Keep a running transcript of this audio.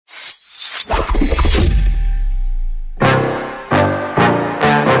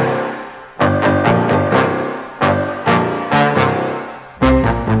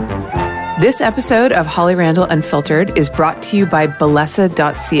This episode of Holly Randall Unfiltered is brought to you by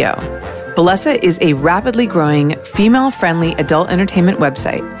Bellesa.co. Bellesa is a rapidly growing, female-friendly adult entertainment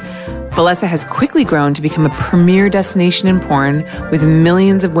website. Bellesa has quickly grown to become a premier destination in porn, with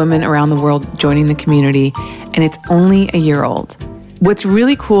millions of women around the world joining the community, and it's only a year old. What's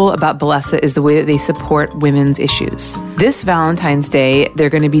really cool about Bellesa is the way that they support women's issues. This Valentine's Day,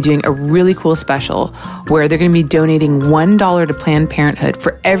 they're going to be doing a really cool special where they're going to be donating $1 to Planned Parenthood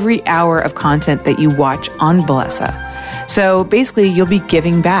for every hour of content that you watch on Bellesa. So basically, you'll be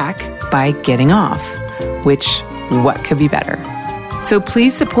giving back by getting off, which what could be better? So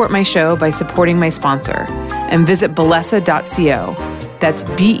please support my show by supporting my sponsor and visit Bellesa.co. That's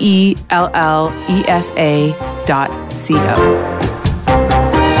BELLESA.co.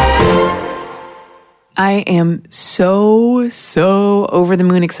 I am so over the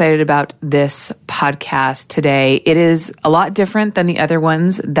moon excited about this podcast today. It is a lot different than the other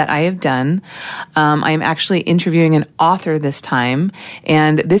ones that I have done. I am actually interviewing an author this time,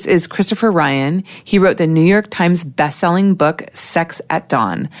 and this is Christopher Ryan. He wrote the New York Times bestselling book, Sex at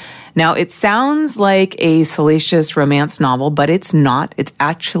Dawn. Now, it sounds like a salacious romance novel, but it's not. It's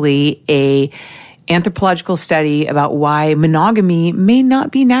actually a anthropological study about why monogamy may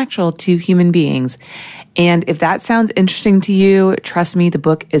not be natural to human beings. And if that sounds interesting to you, trust me, the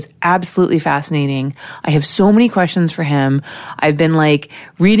book is absolutely fascinating. I have so many questions for him. I've been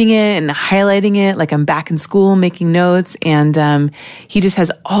reading it and highlighting it like I'm back in school making notes. And he just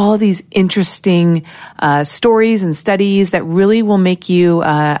has all these interesting stories and studies that really will make you,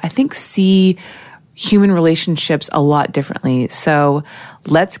 I think, see human relationships a lot differently. So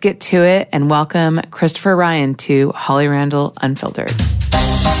let's get to it and welcome Christopher Ryan to Holly Randall Unfiltered.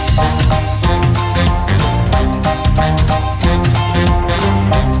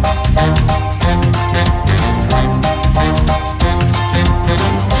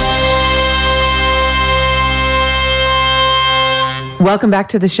 Welcome back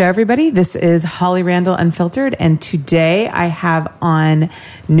to the show, everybody. This is Holly Randall Unfiltered, and today I have on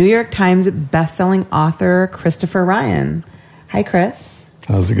New York Times bestselling author Christopher Ryan. Hi, Chris.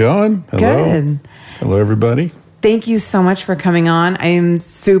 How's it going? Hello. Good. Hello, everybody. Thank you so much for coming on. I am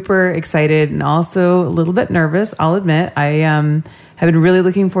super excited and also a little bit nervous, I'll admit. I have been really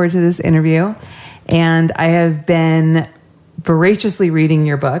looking forward to this interview, and I have been voraciously reading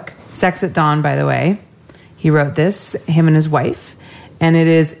your book, Sex at Dawn, by the way. He wrote this, him and his wife. And it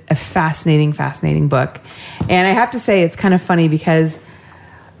is a fascinating, fascinating book. And I have to say, it's kind of funny because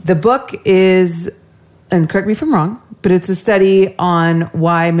the book is, and correct me if I'm wrong, but it's a study on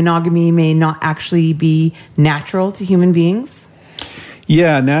why monogamy may not actually be natural to human beings.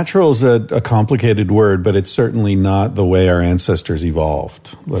 Yeah, natural is a complicated word, but it's certainly not the way our ancestors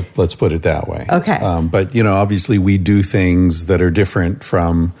evolved. Let's put it that way. Okay. But, obviously we do things that are different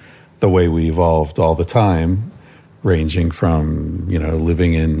from the way we evolved all the time. Ranging from,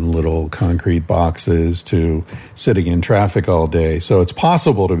 living in little concrete boxes to sitting in traffic all day. So it's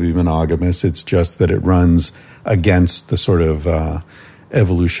possible to be monogamous. It's just that it runs against the sort of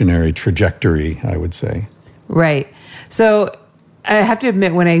evolutionary trajectory, I would say. Right. So I have to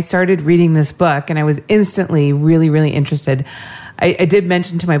admit, when I started reading this book, and I was instantly really, really interested, I did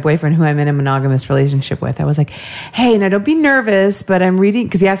mention to my boyfriend, who I'm in a monogamous relationship with, I was like, hey, now don't be nervous, but I'm reading,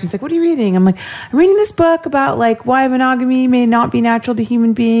 because he asked me, he's like, what are you reading? I'm like, I'm reading this book about why monogamy may not be natural to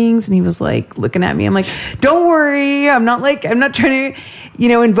human beings. And he was looking at me. I'm like, don't worry. I'm not trying to,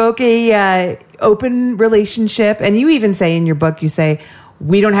 invoke a open relationship. And you even say in your book, you say,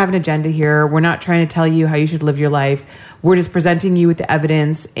 we don't have an agenda here. We're not trying to tell you how you should live your life. We're just presenting you with the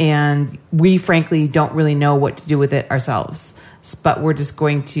evidence, and we frankly don't really know what to do with it ourselves. But we're just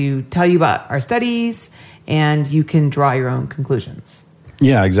going to tell you about our studies, and you can draw your own conclusions.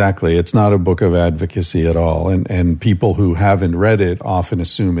 Yeah, exactly. It's not a book of advocacy at all. And people who haven't read it often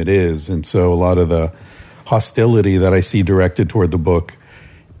assume it is. And so a lot of the hostility that I see directed toward the book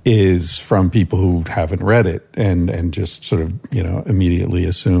is from people who haven't read it and just sort of, immediately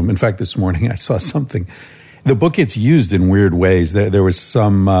assume. In fact, this morning I saw something. The book gets used in weird ways. There was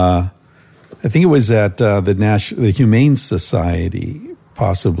some, I think it was at the Humane Society,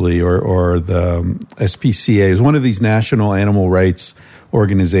 possibly, or the SPCA. It was one of these national animal rights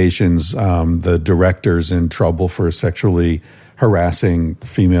organizations. The director's in trouble for sexually harassing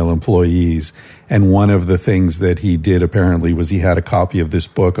female employees. And one of the things that he did apparently was he had a copy of this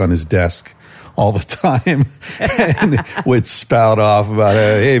book on his desk all the time and would spout off about,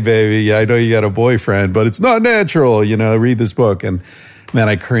 hey, baby, I know you got a boyfriend, but it's not natural, read this book. And man,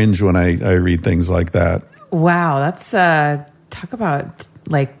 I cringe when I read things like that. Wow, that's talk about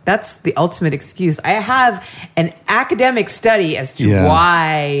Like, that's the ultimate excuse. I have an academic study as to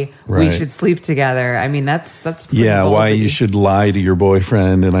why we should sleep together. I mean, that's pretty ballsy. Why you should lie to your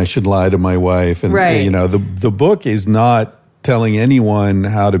boyfriend and I should lie to my wife. And, the book is not telling anyone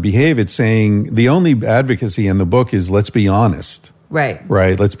how to behave. It's saying the only advocacy in the book is let's be honest.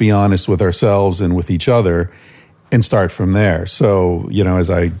 Right. Let's be honest with ourselves and with each other and start from there. So,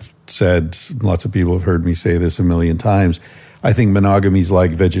 as I said, lots of people have heard me say this a million times. I think monogamy is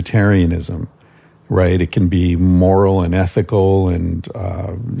like vegetarianism, right? It can be moral and ethical, and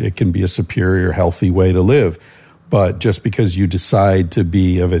it can be a superior, healthy way to live. But just because you decide to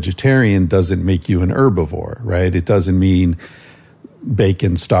be a vegetarian doesn't make you an herbivore, right? It doesn't mean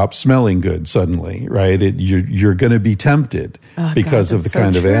bacon stops smelling good suddenly, right? You're going to be tempted because of the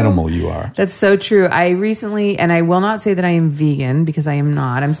kind of animal you are. That's so true. I recently, and I will not say that I am vegan because I am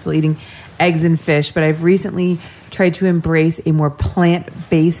not. I'm still eating eggs and fish, but I've recently tried to embrace a more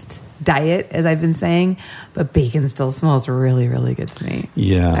plant-based diet, as I've been saying, but bacon still smells really, really good to me.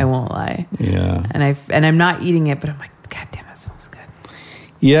 Yeah. I won't lie. Yeah. And I'm not eating it, but I'm like, God damn, that smells good.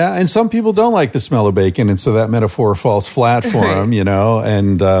 Yeah, and some people don't like the smell of bacon, and so that metaphor falls flat for them,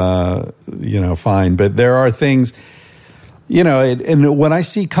 and, fine. But there are things, and when I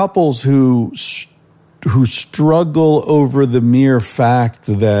see couples who struggle over the mere fact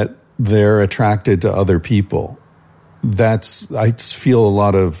that they're attracted to other people, I feel a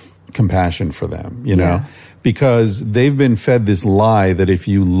lot of compassion for them, because they've been fed this lie that if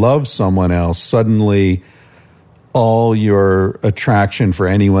you love someone else, suddenly all your attraction for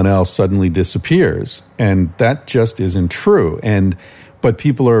anyone else suddenly disappears. And that just isn't true. But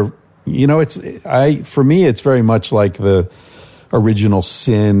people are, for me, it's very much like the original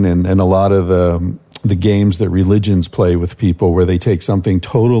sin and a lot of the games that religions play with people, where they take something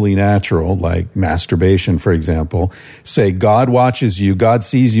totally natural, like masturbation, for example, say, God watches you, God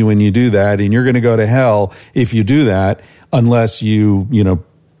sees you when you do that, and you're going to go to hell if you do that, unless you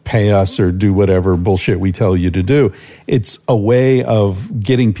pay us or do whatever bullshit we tell you to do. It's a way of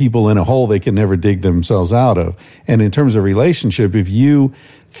getting people in a hole they can never dig themselves out of. And in terms of relationship, if you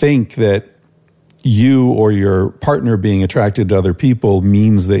think that you or your partner being attracted to other people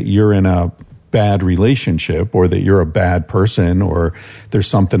means that you're in a bad relationship, or that you're a bad person, or there's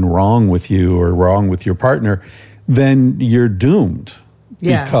something wrong with you or wrong with your partner, then you're doomed.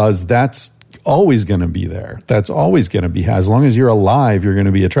 Yeah. Because that's always going to be there. That's always going to be. As long as you're alive, you're going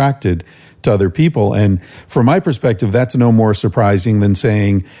to be attracted to other people. And from my perspective, that's no more surprising than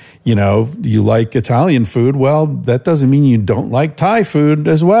saying, you like Italian food. Well, that doesn't mean you don't like Thai food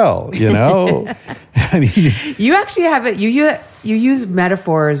as well, I mean, you actually have it. You use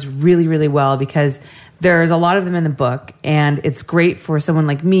metaphors really, really well, because there's a lot of them in the book, and it's great for someone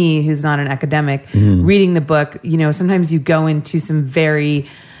like me who's not an academic reading the book. Sometimes you go into some very,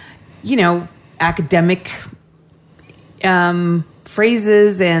 academic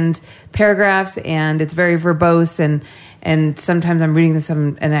phrases and paragraphs, and it's very verbose, and sometimes I'm reading this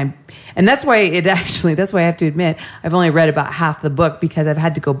and that's why that's why I have to admit I've only read about half the book, because I've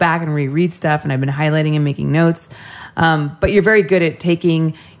had to go back and reread stuff, and I've been highlighting and making notes. But you're very good at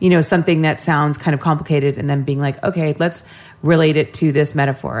taking, something that sounds kind of complicated and then being like, okay, let's relate it to this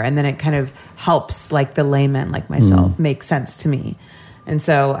metaphor. And then it kind of helps, like, the layman like myself make sense to me. And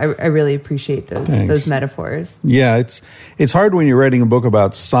so I really appreciate those metaphors. Yeah, it's hard when you're writing a book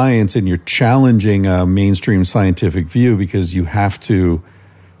about science and you're challenging a mainstream scientific view, because you have to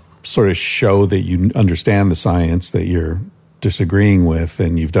sort of show that you understand the science that you're disagreeing with,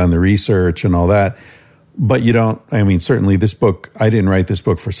 and you've done the research and all that. But you don't, certainly this book, I didn't write this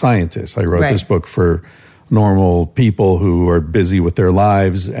book for scientists. I wrote this book for normal people who are busy with their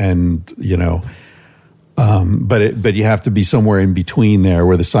lives, and, but you have to be somewhere in between there,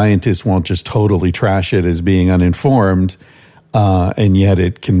 where the scientists won't just totally trash it as being uninformed, and yet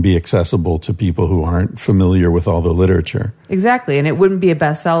it can be accessible to people who aren't familiar with all the literature. Exactly, and it wouldn't be a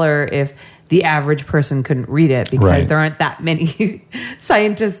bestseller if the average person couldn't read it, because there aren't that many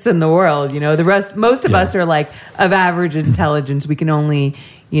scientists in the world. Most of us are like of average intelligence. We can only,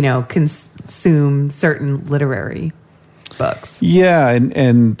 consume certain literary books. Yeah,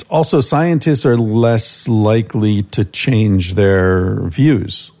 and also scientists are less likely to change their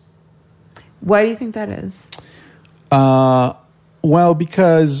views. Why do you think that is? Well,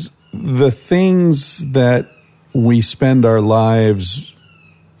 because the things that we spend our lives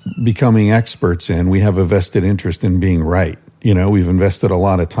becoming experts in, we have a vested interest in being right. We've invested a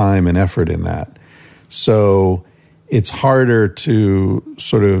lot of time and effort in that. So it's harder to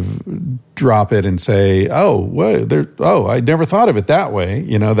sort of drop it and say, I never thought of it that way.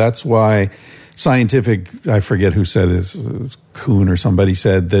 That's why scientific, I forget who said this, it was Kuhn or somebody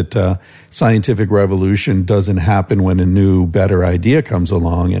said that scientific revolution doesn't happen when a new, better idea comes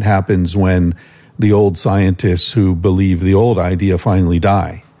along. It happens when the old scientists who believe the old idea finally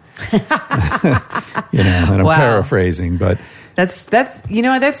die. And I'm paraphrasing, but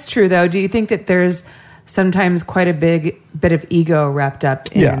that's true though. Do you think that there's sometimes quite a big bit of ego wrapped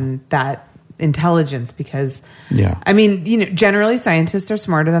up in that intelligence? Because generally scientists are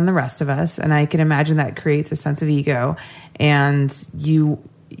smarter than the rest of us, and I can imagine that creates a sense of ego. And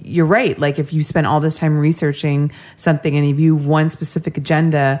you're right. Like if you spend all this time researching something and you have one specific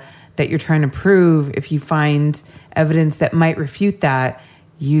agenda that you're trying to prove, if you find evidence that might refute that,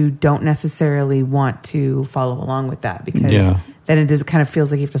 you don't necessarily want to follow along with that, because then it kind of feels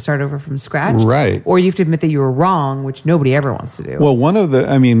like you have to start over from scratch. Right. Or you have to admit that you were wrong, which nobody ever wants to do. Well, one of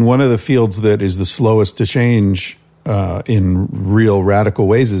the fields that is the slowest to change in real radical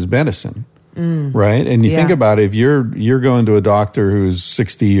ways is medicine. Right? And you think about it, if you're going to a doctor who's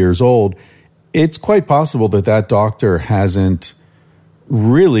 60 years old, it's quite possible that doctor hasn't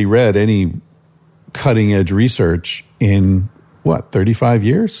really read any cutting edge research in 35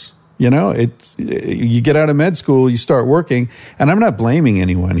 years? You get out of med school, you start working, and I'm not blaming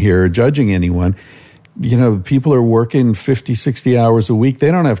anyone here or judging anyone. People are working 50, 60 hours a week. They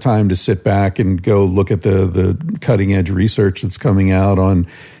don't have time to sit back and go look at the cutting edge research that's coming out on,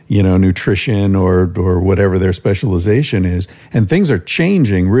 nutrition or whatever their specialization is. And things are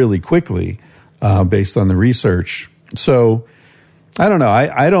changing really quickly based on the research. So I don't know.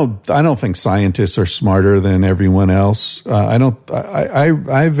 I don't think scientists are smarter than everyone else. You and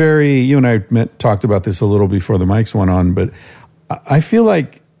I talked about this a little before the mics went on, but I feel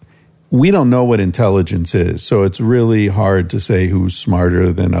like we don't know what intelligence is. So it's really hard to say who's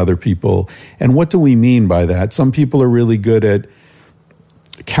smarter than other people. And what do we mean by that? Some people are really good at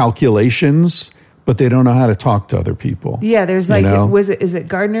calculations, but they don't know how to talk to other people. Yeah, there's is it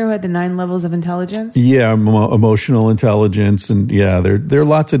Gardner who had the 9 levels of intelligence? Yeah, emotional intelligence. And there are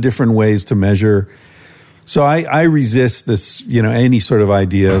lots of different ways to measure. So I resist this, any sort of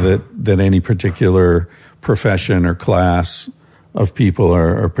idea that any particular profession or class of people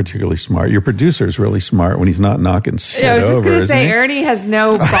are particularly smart. Your producer's really smart when he's not knocking shit over. I was just going to say, Ernie has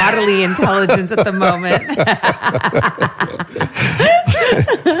no bodily intelligence at the moment.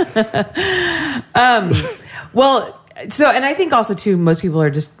 And I think also too, most people are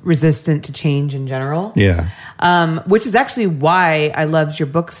just resistant to change in general. Yeah. Which is actually why I loved your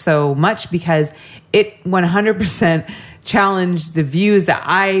book so much, because it 100% challenged the views that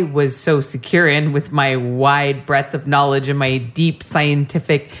I was so secure in with my wide breadth of knowledge and my deep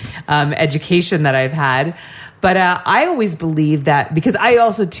scientific education that I've had. But I always believed that, because I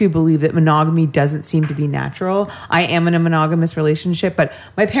also too believe that monogamy doesn't seem to be natural. I am in a monogamous relationship, but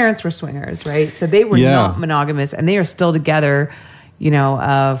my parents were swingers, right? So they were not monogamous, and they are still together.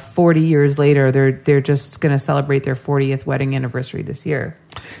 40 years later, they're just going to celebrate their 40th wedding anniversary this year.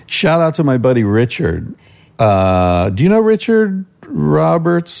 Shout out to my buddy Richard. Do you know Richard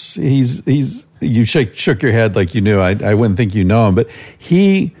Roberts? You shook your head like you knew. I wouldn't think you know him, but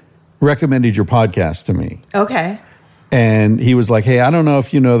he recommended your podcast to me. Okay. And he was like, hey, I don't know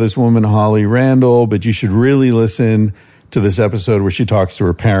if you know this woman, Holly Randall, but you should really listen to this episode where she talks to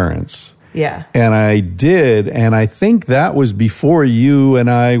her parents. Yeah. And I did. And I think that was before you and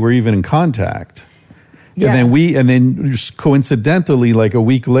I were even in contact. Yeah. And then just coincidentally, like a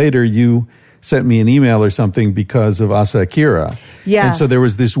week later, you sent me an email or something because of Asa Akira. Yeah. And so there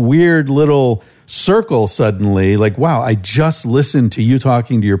was this weird little circle suddenly, like, wow, I just listened to you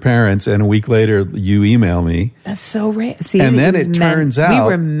talking to your parents, and a week later you email me. That's so rare. See, and then it turns out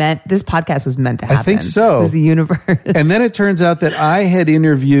this podcast was meant to happen. I think so. It was the universe. And then it turns out that I had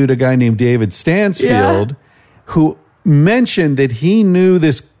interviewed a guy named David Stansfield who mentioned that he knew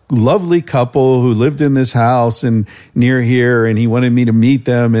this lovely couple who lived in this house and near here, and he wanted me to meet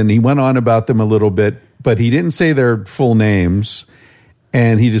them, and he went on about them a little bit, but he didn't say their full names.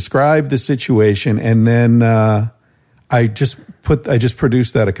 And he described the situation, and then I just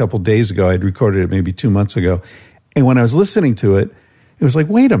produced that a couple days ago. I'd recorded it maybe 2 months ago, and when I was listening to it, it was like,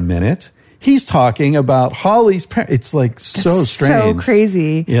 wait a minute, he's talking about Holly's parents. It's like so strange, so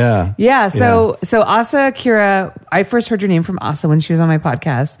crazy. Yeah. So Asa Akira, I first heard your name from Asa when she was on my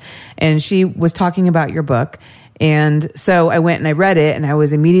podcast, and she was talking about your book. And so I went and I read it, and I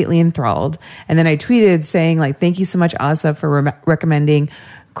was immediately enthralled. And then I tweeted saying, like, thank you so much, Asa, for recommending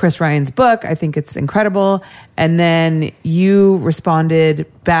Chris Ryan's book. I think it's incredible. And then you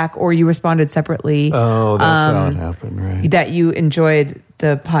responded back, or you responded separately. Oh, that's how it happened, right? That you enjoyed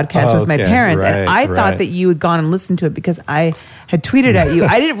the podcast with my parents. Right, and I thought that you had gone and listened to it because I had tweeted at you.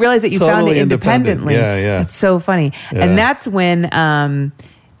 I didn't realize that you found it independently. Yeah. It's so funny. Yeah. And that's when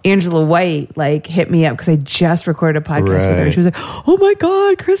Angela White hit me up because I just recorded a podcast with her. She was like, "Oh my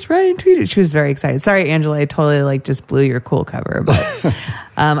God, Chris Ryan tweeted." She was very excited. Sorry, Angela, I totally just blew your cool cover, but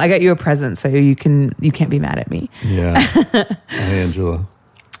I got you a present, so you can't be mad at me. Yeah, hi, Angela.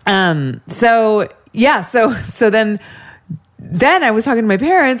 So then I was talking to my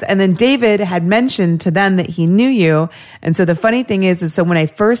parents, and then David had mentioned to them that he knew you. And so the funny thing is so when I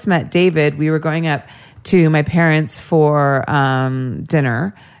first met David, we were going up to my parents for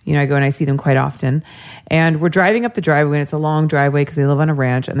dinner. I go and I see them quite often. And we're driving up the driveway, and it's a long driveway because they live on a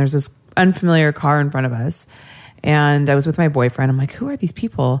ranch, and there's this unfamiliar car in front of us. And I was with my boyfriend. I'm like, who are these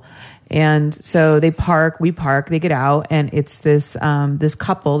people? And so we park, they get out, and it's this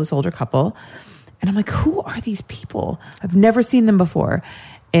older couple. And I'm like, who are these people? I've never seen them before.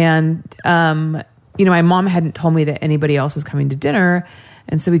 And, my mom hadn't told me that anybody else was coming to dinner.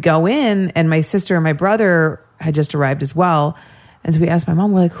 And so we go in, and my sister and my brother had just arrived as well. And so we asked my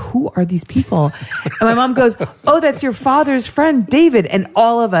mom, we're like, who are these people? And my mom goes, oh, that's your father's friend, David. And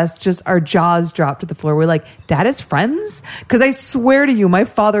all of us our jaws dropped to the floor. We're like, Dad has friends? Because I swear to you, my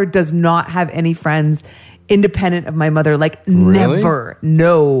father does not have any friends independent of my mother. Never.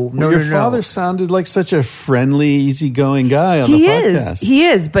 No. Your father sounded like such a friendly, easygoing guy on the podcast. He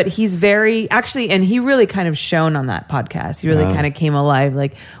is, but he's very, actually, and he really kind of shone on that podcast. He really kind of came alive.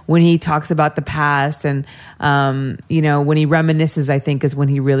 When he talks about the past and, when he reminisces, I think is when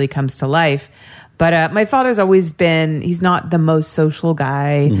he really comes to life. But my father's always been, he's not the most social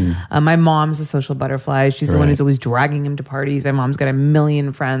guy. My mom's a social butterfly. She's the one who's always dragging him to parties. My mom's got a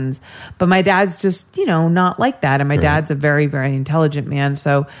million friends. But my dad's just, not like that. And my dad's a very, very intelligent man.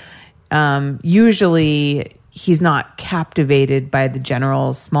 So usually he's not captivated by the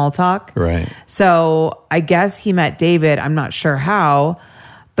general small talk. Right. So I guess he met David. I'm not sure how.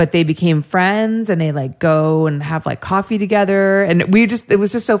 But they became friends, and they go and have coffee together. And it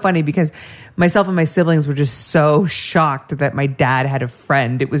was just so funny because myself and my siblings were just so shocked that my dad had a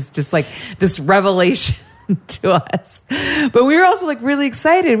friend. It was just this revelation to us. But we were also like really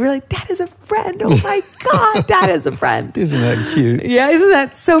excited. We were like, Dad is a friend. Oh my God, Dad is a friend. Isn't that cute? Yeah, isn't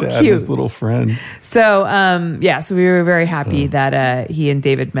that so Dad, cute? his little friend. So, so we were very happy that he and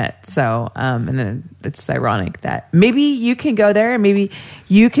David met. So, and then it's ironic that maybe you can go there and maybe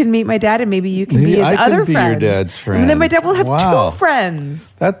you can meet my dad and maybe you can be his other friend. I can be your dad's friend. And then my dad will have two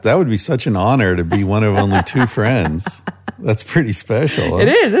friends. That would be such an honor to be one of only two friends. That's pretty special. Huh? It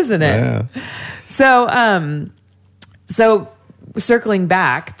is, isn't it? Yeah. So circling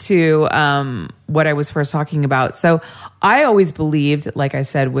back to what I was first talking about. So I always believed, like I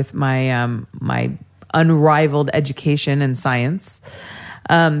said, with my my unrivaled education in science,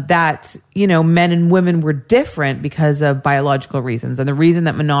 that men and women were different because of biological reasons, and the reason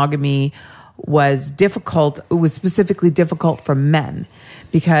that monogamy was difficult, it was specifically difficult for men,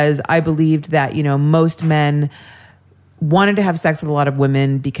 because I believed that most men wanted to have sex with a lot of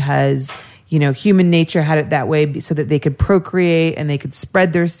women because human nature had it that way so that they could procreate and they could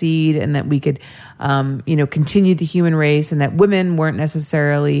spread their seed and that we could, continue the human race, and that women weren't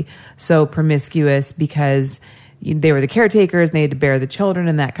necessarily so promiscuous because they were the caretakers and they had to bear the children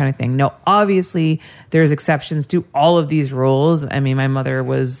and that kind of thing. No, obviously there's exceptions to all of these rules. I mean, my mother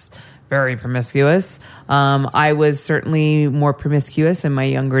was very promiscuous. I was certainly more promiscuous in my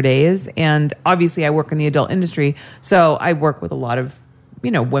younger days. And obviously I work in the adult industry. So I work with a lot of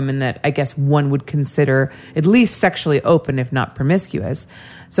women that I guess one would consider at least sexually open, if not promiscuous.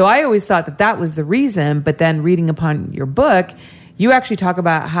 So I always thought that was the reason. But then reading upon your book, you actually talk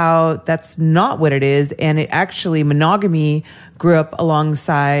about how that's not what it is. And it actually, monogamy grew up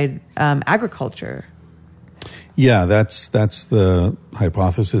alongside agriculture. Yeah, that's the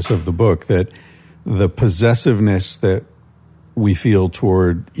hypothesis of the book, that the possessiveness that we feel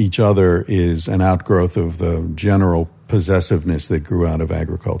toward each other is an outgrowth of the general possessiveness that grew out of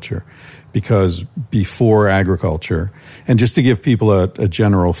agriculture. Because before agriculture, and just to give people a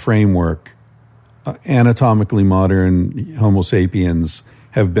general framework, anatomically modern Homo sapiens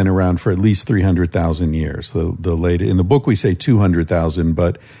have been around for at least 300,000 years. The late, in the book we say 200,000,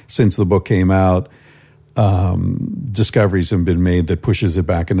 but since the book came out, discoveries have been made that pushes it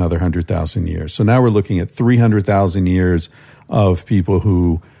back another 100,000 years. So now we're looking at 300,000 years of people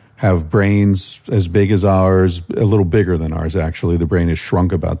who have brains as big as ours, a little bigger than ours, actually. The brain has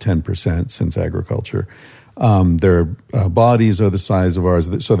shrunk about 10% since agriculture. Their bodies are the size of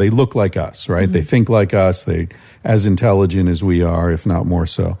ours, so they look like us, right? They think like us. They as intelligent as we are, if not more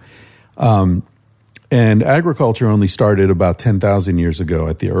so. And agriculture only started about 10,000 years ago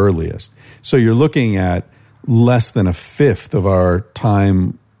at the earliest. So you're looking at less than a fifth of our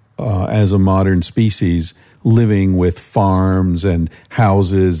time as a modern species living with farms and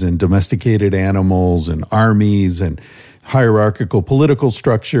houses and domesticated animals and armies and hierarchical political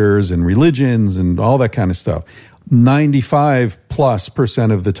structures and religions and all that kind of stuff.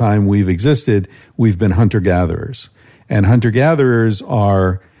 95+% of the time we've existed, we've been hunter-gatherers. And hunter-gatherers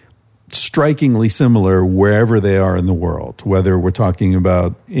are strikingly similar wherever they are in the world, whether we're talking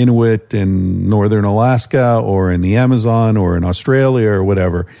about Inuit in northern Alaska or in the Amazon or in Australia or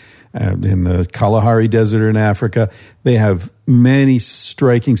whatever, in the Kalahari Desert in Africa. They have many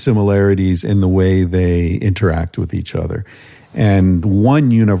striking similarities in the way they interact with each other. And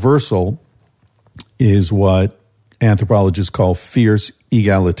one universal is what anthropologists call fierce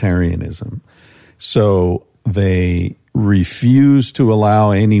egalitarianism. So they refuse to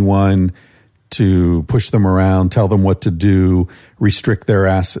allow anyone to push them around, tell them what to do, restrict their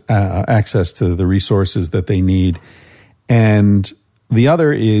access to the resources that they need. And the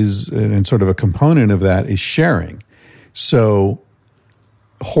other is, and sort of a component of that, is sharing. So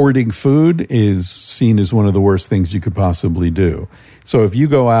hoarding food is seen as one of the worst things you could possibly do. So if you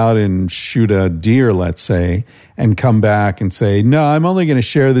go out and shoot a deer, let's say, and come back and say, no, I'm only going to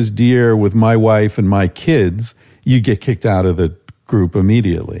share this deer with my wife and my kids, you get kicked out of the group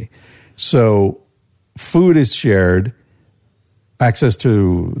immediately. So food is shared. Access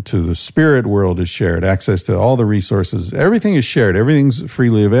to the spirit world is shared. Access to all the resources. Everything is shared. Everything's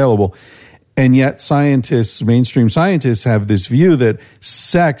freely available. And yet scientists, mainstream scientists, have this view that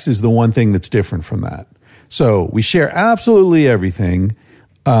sex is the one thing that's different from that. So we share absolutely everything,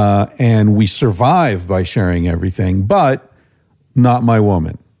 and we survive by sharing everything, but not my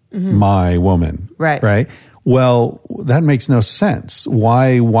woman. My woman. Right? Well, that makes no sense.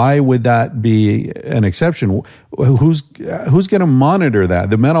 Why would that be an exception? Who's going to monitor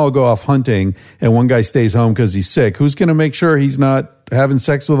that? The men all go off hunting and one guy stays home because he's sick. Who's going to make sure he's not having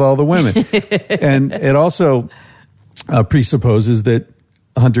sex with all the women? And it also presupposes that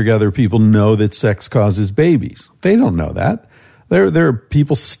hunter-gatherer people know that sex causes babies. They don't know that. There are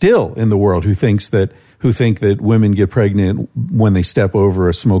people still in the world who think that women get pregnant when they step over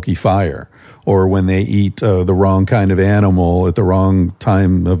a smoky fire, or when they eat the wrong kind of animal at the wrong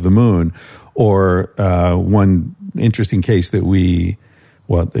time of the moon. Or one interesting case that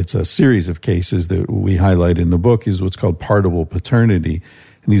it's a series of cases that we highlight in the book, is what's called partible paternity.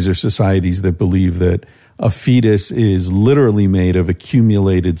 And these are societies that believe that a fetus is literally made of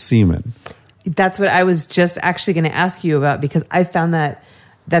accumulated semen. That's what I was just actually going to ask you about, because I found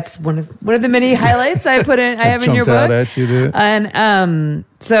that's one of the many highlights I have in your book. Jumped out at you, dude. And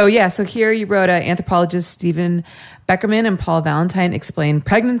so here you wrote, anthropologists Stephen Beckerman and Paul Valentine explain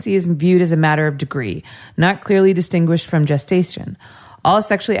pregnancy is viewed as a matter of degree, not clearly distinguished from gestation. All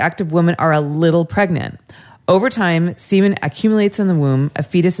sexually active women are a little pregnant. Over time, semen accumulates in the womb, a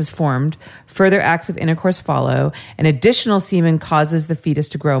fetus is formed, further acts of intercourse follow, and additional semen causes the fetus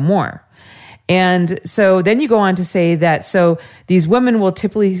to grow more. And so then you go on to say that these women will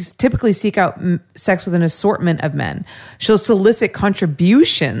typically seek out sex with an assortment of men. She'll solicit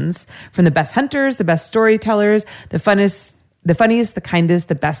contributions from the best hunters, the best storytellers, the funniest, the kindest,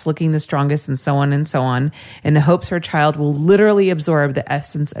 the best looking, the strongest, and so on, in the hopes her child will literally absorb the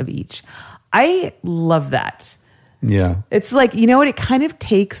essence of each. I love that. Yeah. It's like, you know what? It kind of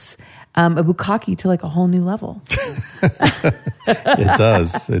takes a bukkake to like a whole new level.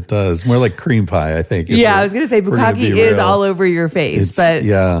 It does. More like cream pie, I think. Yeah, I was going to say bukkake is all over your face.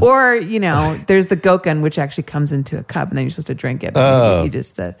 Or, there's the gokan, which actually comes into a cup and then you're supposed to drink it. But you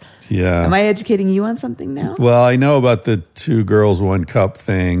just, Am I educating you on something now? Well, I know about the 2 girls, 1 cup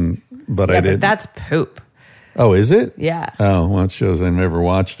thing, but I didn't. But that's poop. Oh, is it? Yeah. Oh, well, it shows I never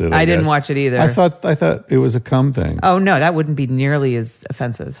watched it. I didn't watch it either. I thought it was a cum thing. Oh, no, that wouldn't be nearly as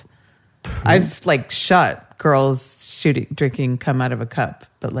offensive. I've shot girls drinking cum out of a cup,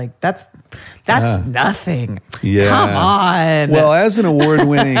 but that's nothing. Yeah. Come on. Well, as an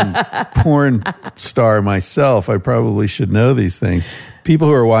award-winning porn star myself, I probably should know these things. People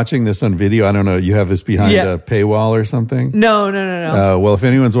who are watching this on video, I don't know, you have this behind a paywall or something? No. Well, if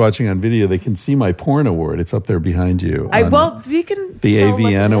anyone's watching on video, they can see my porn award. It's up there behind you. We can. The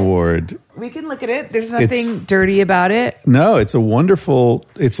AVN award. We can look at it. There's nothing dirty about it. No, it's a wonderful.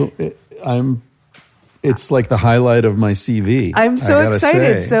 It's like the highlight of my CV. I'm so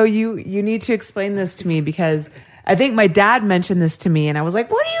excited. Say. So you need to explain this to me, because I think my dad mentioned this to me, and I was like,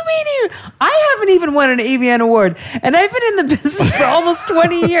 what do you mean? I haven't even won an AVN award, and I've been in the business for almost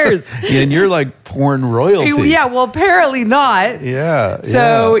 20 years. Yeah, and you're like porn royalty. Yeah, well, apparently not. Yeah.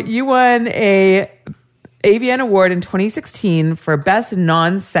 So you won a AVN award in 2016 for Best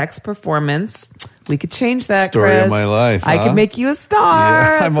Non-Sex Performance. We could change that, Story Chris. of my life. I could make you a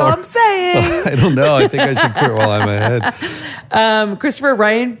star. That's all I'm saying. I don't know. I think I should quit while I'm ahead. Christopher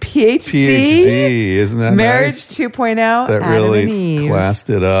Ryan, PhD. PhD. Isn't that Marriage nice? 2.0. That Adam really and Eve. classed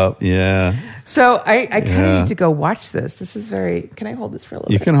it up. Yeah. So I kind of need to go watch this. This is very... Can I hold this for a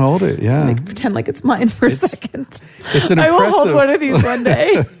little You bit? can hold it, yeah. Pretend like it's mine for a second. It's an I impressive... will hold one of these one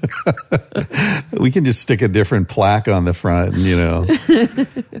day. We can just stick a different plaque on the front,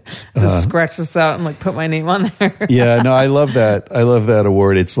 Just scratch this out and like put my name on there. Yeah, no, I love that. I love that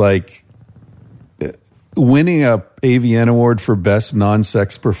award. It's like winning a AVN award for best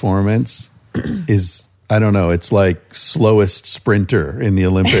non-sex performance is, I don't know, it's like slowest sprinter in the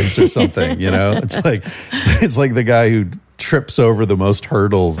Olympics or something, It's like the guy who trips over the most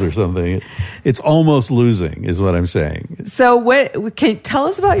hurdles or something. It's almost losing is what I'm saying. So what can tell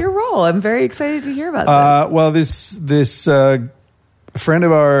us about your role? I'm very excited to hear about this. Well, this friend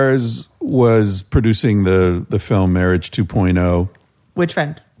of ours was producing the film Marriage 2.0. Which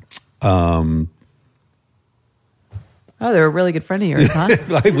friend? Oh, they're a really good friend of yours, huh? I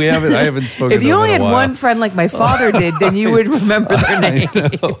haven't spoken to them If you only in a had while. one friend like my father did, then you would remember their name.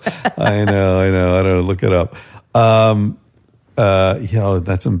 I know. I don't know. Look it up.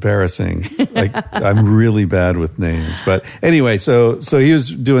 That's embarrassing. Like, I'm really bad with names. But anyway, so he was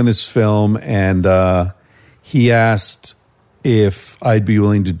doing this film, and he asked if I'd be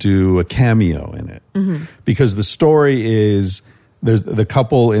willing to do a cameo in it. Mm-hmm. Because the story is... the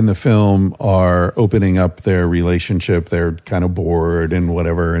couple in the film are opening up their relationship. They're kind of bored and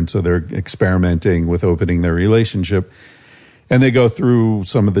whatever, and so they're experimenting with opening their relationship. And they go through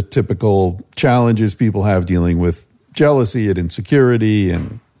some of the typical challenges people have dealing with jealousy and insecurity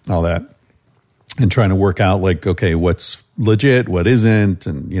and all that, and trying to work out, like, okay, what's legit, what isn't,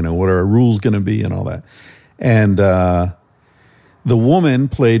 and, what are our rules going to be and all that. And the woman,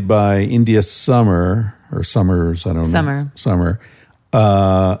 played by India Summers, I don't know. Summer.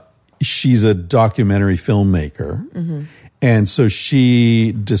 She's a documentary filmmaker. Mm-hmm. And so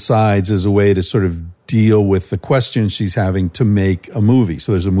she decides, as a way to sort of deal with the questions she's having, to make a movie.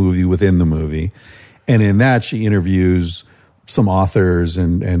 So there's a movie within the movie. And in that, she interviews some authors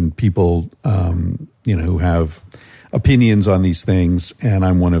and people, who have opinions on these things. And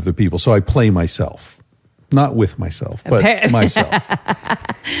I'm one of the people. So I play myself. Not with myself, but myself.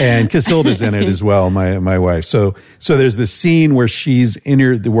 And Casilda's in it as well, my wife. So there's this scene where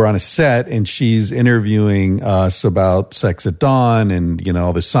we're on a set, and she's interviewing us about sex at dawn and,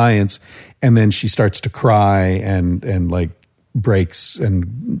 all the science. And then she starts to cry and like breaks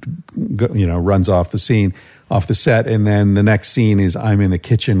and, runs off the set. And then the next scene is I'm in the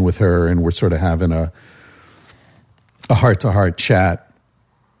kitchen with her, and we're sort of having a heart-to-heart chat.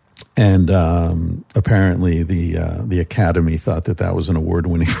 And apparently the Academy thought that was an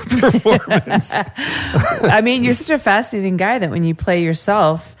award-winning performance. I mean, you're such a fascinating guy that when you play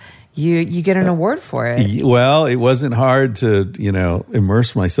yourself, you get an award for it. Well, it wasn't hard to,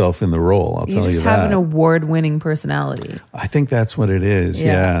 immerse myself in the role, I'll tell you that. You just have an award-winning personality. I think that's what it is,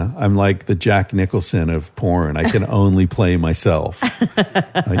 yeah. I'm like the Jack Nicholson of porn. I can only play myself,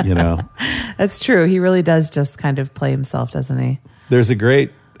 That's true. He really does just kind of play himself, doesn't he? There's a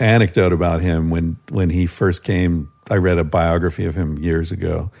great anecdote about him when he first came. I read a biography of him years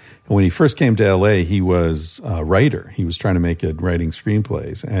ago. And when he first came to LA, he was a writer. He was trying to make it writing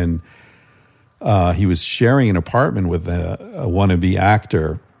screenplays. And he was sharing an apartment with a wannabe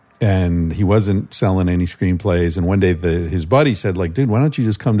actor, and he wasn't selling any screenplays. And one day his buddy said, like, dude, why don't you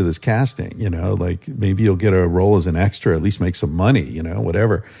just come to this casting? Like, maybe you'll get a role as an extra, at least make some money,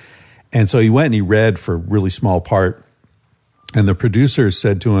 whatever. And so he went and he read for a really small part. And the producer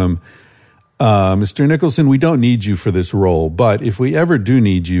said to him, Mr. Nicholson, we don't need you for this role, but if we ever do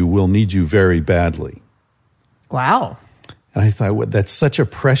need you, we'll need you very badly. Wow. And I thought, that's such a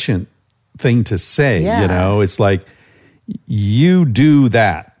prescient thing to say, It's like, you do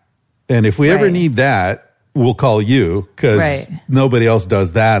that. And if we ever need that, we'll call you, because nobody else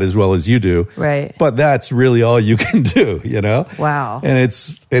does that as well as you do. Right. But that's really all you can do, Wow. And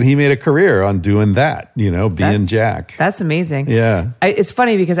he made a career on doing that, being Jack. That's amazing. Yeah. It's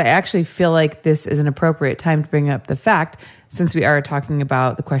funny because I actually feel like this is an appropriate time to bring up the fact, since we are talking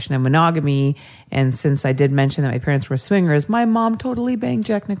about the question of monogamy, and since I did mention that my parents were swingers, my mom totally banged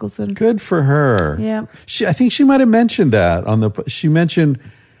Jack Nicholson. Good for her. Yeah. I think she might have mentioned that she mentioned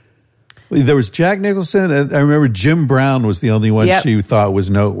There was Jack Nicholson. And I remember Jim Brown was the only one she thought was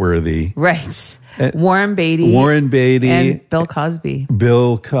noteworthy. Right. Warren Beatty. And Bill Cosby. And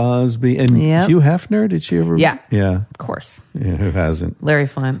Hugh Hefner, did she ever? Yeah. Yeah. Of course. Yeah, who hasn't? Larry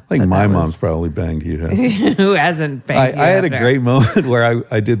Flint. I think my mom's probably banged Hugh Hefner. Who hasn't banged Hugh I had Hefner? a great moment where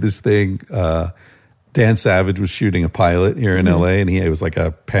I did this thing. Dan Savage was shooting a pilot here in LA, and it was like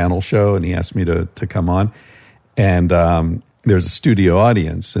a panel show, and he asked me to come on. And there's a studio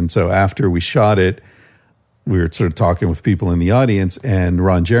audience. And so after we shot it, we were sort of talking with people in the audience, and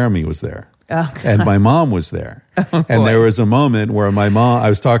Ron Jeremy was there. Oh, and my mom was there. Oh, and there was a moment where I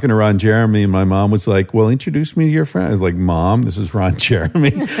was talking to Ron Jeremy, and my mom was like, well, introduce me to your friend. I was like, Mom, this is Ron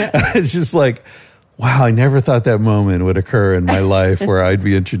Jeremy. It's just like, wow, I never thought that moment would occur in my life where I'd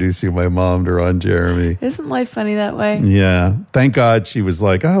be introducing my mom to Ron Jeremy. Isn't life funny that way? Yeah. Thank God she was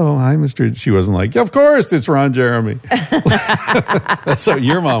like, oh, hi, Mr. She wasn't like, yeah, of course, it's Ron Jeremy. That's how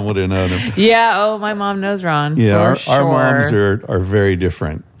your mom would have known him. Yeah. Oh, my mom knows Ron. Yeah. For our sure. moms are very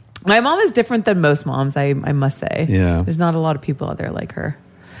different. My mom is different than most moms, I must say. Yeah. There's not a lot of people out there like her.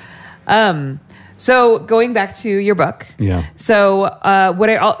 So going back to your book. Yeah. So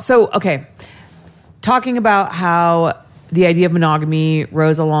okay. Talking about how the idea of monogamy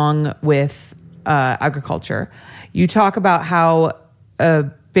rose along with agriculture. You talk about how a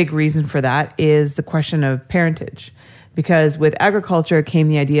big reason for that is the question of parentage. Because with agriculture came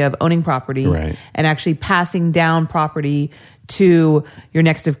the idea of owning property and actually passing down property to your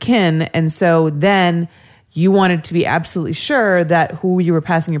next of kin. And so then you wanted to be absolutely sure that who you were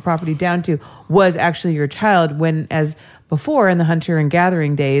passing your property down to was actually your child, when as before in the hunter and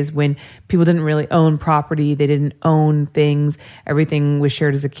gathering days, when people didn't really own property, they didn't own things, everything was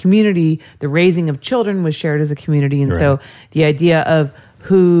shared as a community, the raising of children was shared as a community. And so the idea of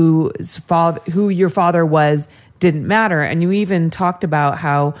who your father was didn't matter. And you even talked about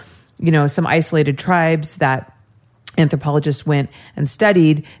how, some isolated tribes that anthropologists went and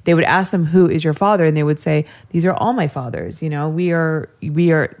studied, they would ask them, who is your father? And they would say, these are all my fathers. We are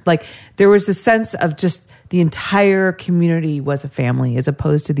like, there was a sense of just the entire community was a family as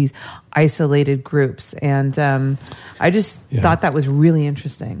opposed to these isolated groups. And I just thought that was really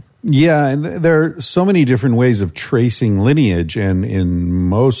interesting. Yeah. And there are so many different ways of tracing lineage. And in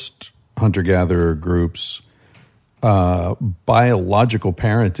most hunter-gatherer groups, biological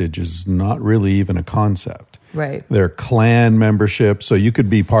parentage is not really even a concept. Right. They're clan membership. So you could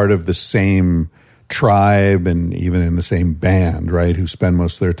be part of the same tribe and even in the same band, right, who spend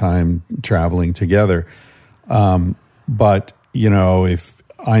most of their time traveling together. But, if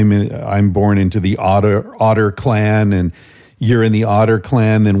I'm born into the Otter clan and you're in the Otter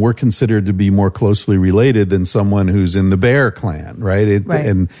clan, then we're considered to be more closely related than someone who's in the Bear clan, right?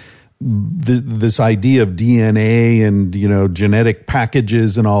 And this idea of DNA and, genetic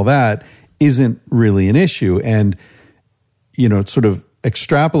packages and all that isn't really an issue. And, sort of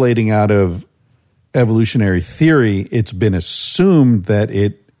extrapolating out of evolutionary theory, it's been assumed that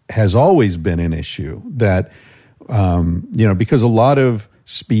it has always been an issue. That, because a lot of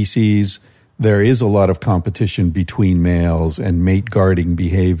species, there is a lot of competition between males and mate guarding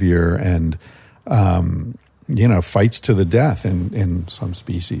behavior and, fights to the death in some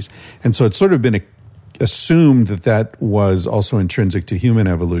species. And so it's sort of been assumed that was also intrinsic to human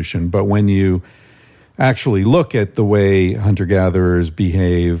evolution. But when you actually look at the way hunter-gatherers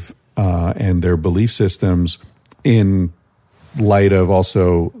behave and their belief systems in light of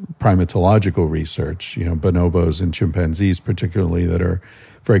also primatological research, bonobos and chimpanzees particularly that are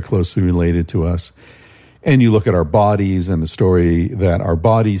very closely related to us, and you look at our bodies and the story that our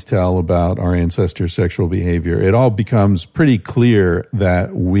bodies tell about our ancestors' sexual behavior, it all becomes pretty clear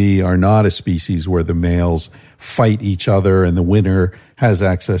that we are not a species where the males fight each other and the winner has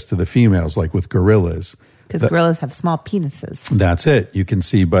access to the females, like with gorillas. Because gorillas have small penises. That's it. You can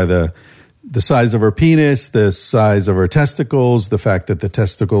see by the size of our penis, the size of our testicles, the fact that the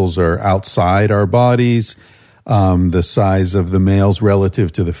testicles are outside our bodies, the size of the males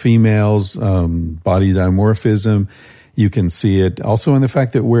relative to the females, body dimorphism. You can see it also in the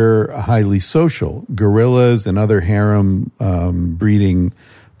fact that we're highly social. Gorillas and other harem breeding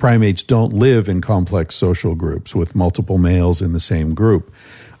primates don't live in complex social groups with multiple males in the same group.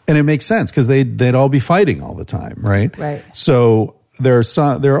 And it makes sense because they'd all be fighting all the time, right? Right. So there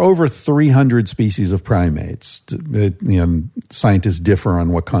are over 300 species of primates. Scientists differ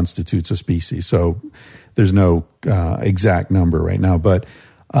on what constitutes a species. So there's no exact number right now, but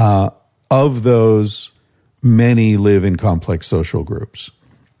of those, many live in complex social groups.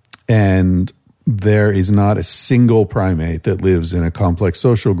 And there is not a single primate that lives in a complex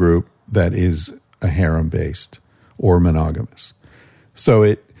social group that is a harem-based or monogamous.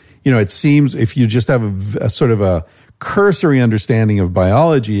 So it seems if you just have a sort of a cursory understanding of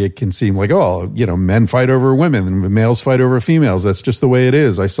biology, it can seem like, men fight over women and males fight over females. That's just the way it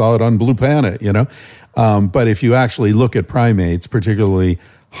is. I saw it on Blue Planet, But if you actually look at primates, particularly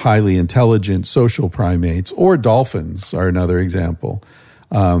highly intelligent social primates, or dolphins are another example,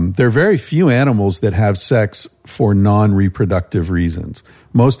 there are very few animals that have sex for non-reproductive reasons.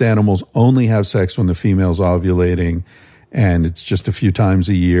 Most animals only have sex when the female's ovulating, and it's just a few times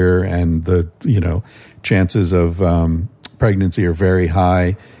a year, and the chances of pregnancy are very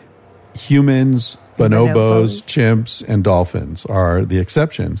high. Humans, bonobos, chimps, and dolphins are the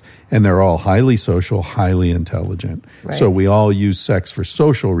exceptions, and they're all highly social, highly intelligent. Right. So we all use sex for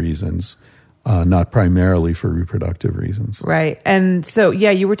social reasons, not primarily for reproductive reasons. Right. And so,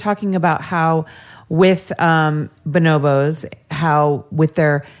 you were talking about how with bonobos, how with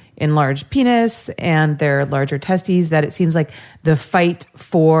their enlarged penis and their larger testes, that it seems like the fight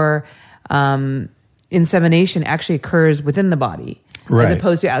for insemination actually occurs within the body. Right. As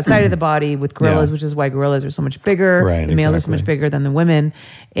opposed to outside of the body with gorillas, which is why gorillas are so much bigger. Right, the males are so much bigger than the women.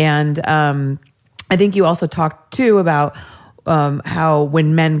 And I think you also talked too about how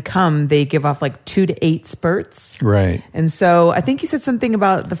when men come, they give off like 2 to 8 spurts. Right. And so I think you said something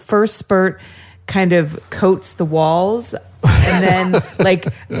about the first spurt kind of coats the walls, and then like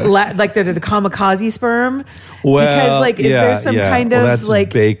they're the kamikaze sperm. Well, because is there some kind of that's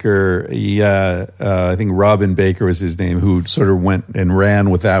Baker? Yeah, I think Robin Baker was his name, who sort of went and ran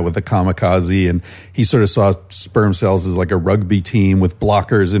with that with the kamikaze, and he sort of saw sperm cells as like a rugby team with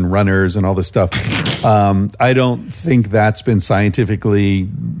blockers and runners and all this stuff. I don't think that's been scientifically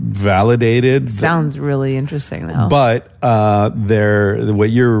validated. Sounds really interesting, though. But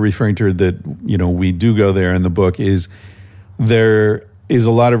what you're referring to that we do go there in the book is there is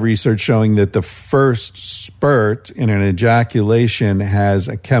a lot of research showing that the first spurt in an ejaculation has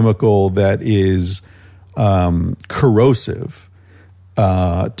a chemical that is corrosive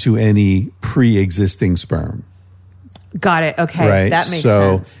to any pre-existing sperm. Got it. Okay, right? That makes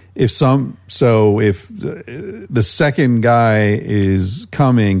sense. If the second guy is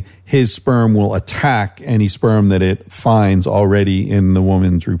coming, his sperm will attack any sperm that it finds already in the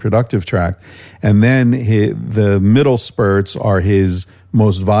woman's reproductive tract, and then the middle spurts are his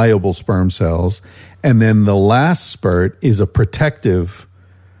most viable sperm cells, and then the last spurt is a protective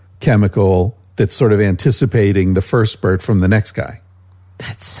chemical that's sort of anticipating the first spurt from the next guy.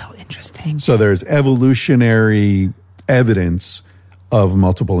 That's so interesting. So there's evolutionary evidence of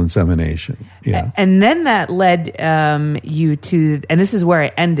multiple insemination. Yeah. And then that led you to, and this is where I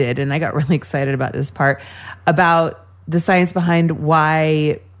ended, and I got really excited about this part, about the science behind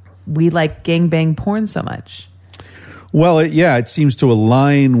why we like gangbang porn so much. Well, it seems to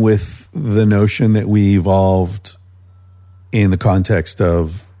align with the notion that we evolved in the context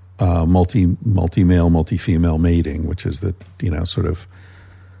of multi-male, multi-female mating, which is the sort of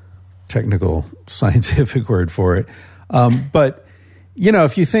technical scientific word for it. But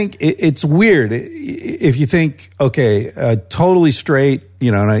if you think it's weird, if you think, totally straight,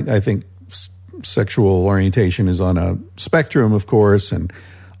 and I think sexual orientation is on a spectrum, of course, and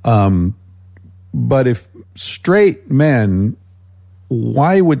but if straight men,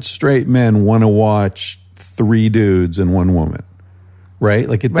 why would straight men want to watch 3 dudes and 1 woman? Right?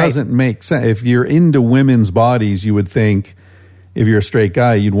 Like it doesn't make sense. If you're into women's bodies, you would think, if you're a straight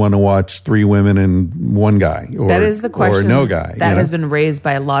guy, you'd want to watch 3 women and 1 guy, or that is the question, or no guy. That has been raised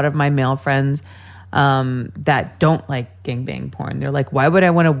by a lot of my male friends that don't like gangbang porn. They're like, why would I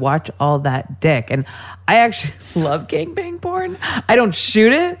want to watch all that dick? And I actually love gangbang porn. I don't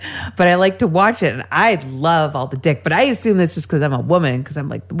shoot it, but I like to watch it, and I love all the dick. But I assume that's just because I'm a woman, because I'm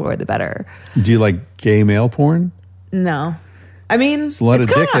like, the more the better. Do you like gay male porn? No. I mean, there's a lot of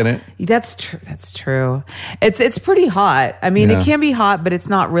dick in it. That's true. That's true. It's pretty hot. I mean, it can be hot, but it's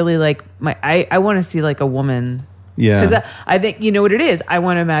not really like I want to see like a woman. Yeah. Because I think you know what it is. I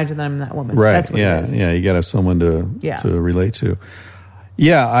want to imagine that I'm that woman. Right. That's what it is. Yeah. You got to have someone to relate to.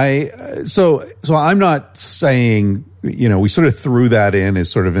 Yeah. So I'm not saying, we sort of threw that in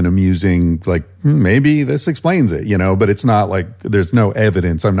as sort of an amusing, like, maybe this explains it, but it's not like there's no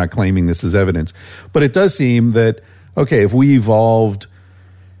evidence. I'm not claiming this is evidence, but it does seem that, okay, if we evolved,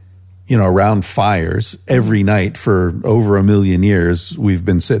 around fires every night for over 1 million years, we've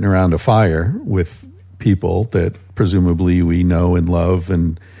been sitting around a fire with people that presumably we know and love,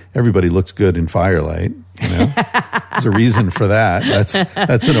 and everybody looks good in firelight. There's a reason for that.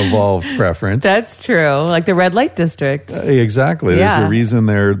 That's an evolved preference. That's true. Like the red light district. Exactly. Yeah. There's a reason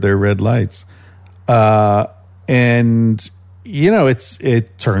they're red lights. And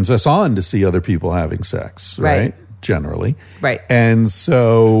it turns us on to see other people having sex, right? generally. Right. And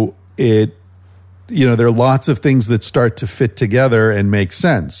so there are lots of things that start to fit together and make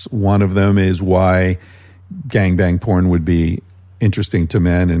sense. One of them is why gangbang porn would be interesting to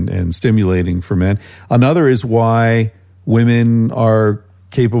men and stimulating for men. Another is why women are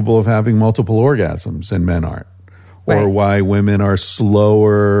capable of having multiple orgasms and men aren't. Or why women are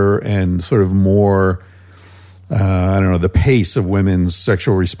slower and sort of more, the pace of women's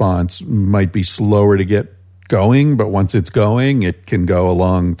sexual response might be slower to get going, but once it's going, it can go a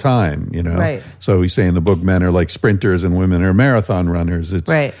long time, Right. So we say in the book, men are like sprinters and women are marathon runners. It's,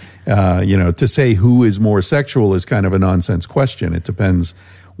 right. To say who is more sexual is kind of a nonsense question. It depends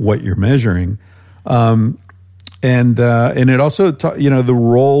what you're measuring. And it also, the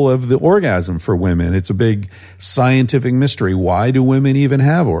role of the orgasm for women. It's a big scientific mystery. Why do women even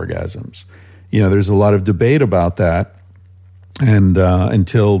have orgasms? There's a lot of debate about that. And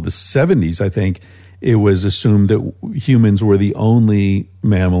until the 70s, I think, it was assumed that humans were the only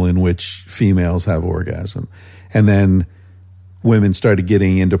mammal in which females have orgasm. And then women started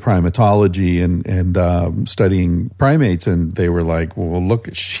getting into primatology and studying primates, and they were like, well, look,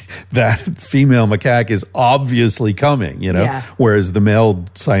 that female macaque is obviously coming, whereas the male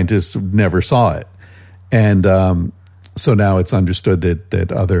scientists never saw it. And so now it's understood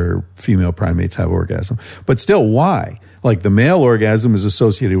that other female primates have orgasm. But still, why? Like the male orgasm is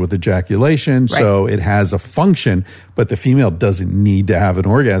associated with ejaculation, so it has a function, but the female doesn't need to have an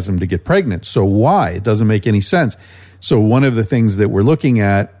orgasm to get pregnant. So why? It doesn't make any sense. So one of the things that we're looking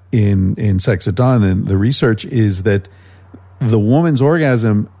at in Sex at Dawn and the research is that the woman's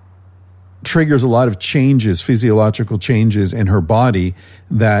orgasm triggers a lot of changes, physiological changes in her body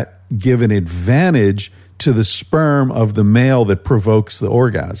that give an advantage to the sperm of the male that provokes the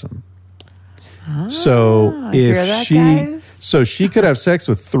orgasm. So she could have sex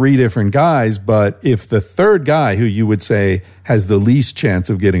with 3 different guys, but if the third guy, who you would say has the least chance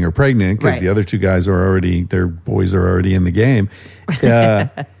of getting her pregnant because the other 2 guys their boys are already in the game,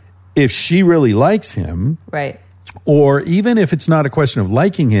 if she really likes him, or even if it's not a question of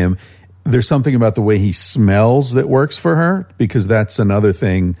liking him, there's something about the way he smells that works for her, because that's another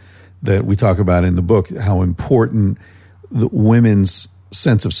thing that we talk about in the book, how important the women's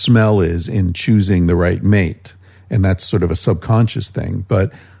sense of smell is in choosing the right mate. And that's sort of a subconscious thing,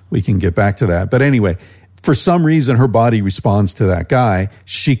 but we can get back to that. But anyway, for some reason, her body responds to that guy.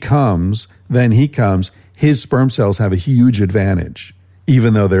 She comes, then he comes. His sperm cells have a huge advantage,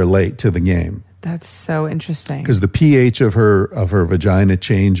 even though they're late to the game. That's so interesting. Because the pH of her vagina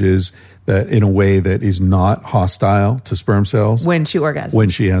changes that in a way that is not hostile to sperm cells. When she orgasms. When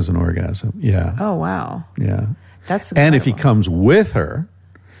she has an orgasm, yeah. Oh, wow. Yeah. That's incredible. And if he comes with her,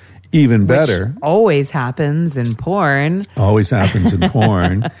 even better. Which always happens in porn. Always happens in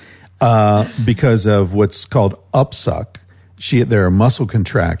porn. Because of what's called upsuck. There are muscle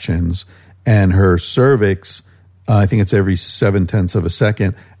contractions, and her cervix, I think it's every 0.7 of a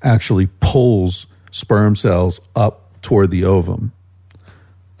second, actually pulls sperm cells up toward the ovum.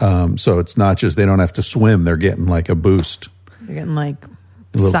 So it's not just they don't have to swim; they're getting like a boost. They're getting like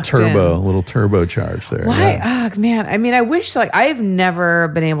a little little turbocharge there. Why? Yeah. Oh, man. I mean, I wish I've never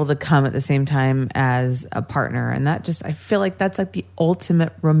been able to come at the same time as a partner, and I feel like that's like the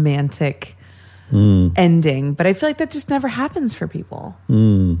ultimate romantic ending. But I feel like that just never happens for people.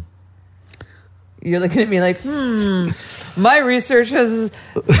 You're looking at me like, my research has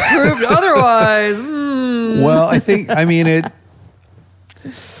proved otherwise. Well, I think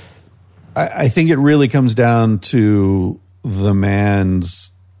it really comes down to the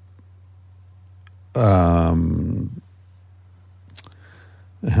man's how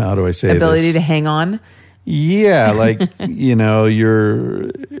do I say this? Ability to hang on. Yeah,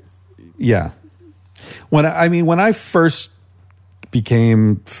 When I first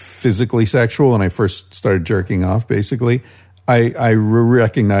became physically sexual and I first started jerking off, basically, I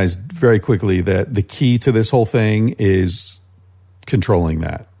recognized very quickly that the key to this whole thing is controlling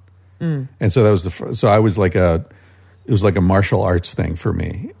that. And so that was I was like it was like a martial arts thing for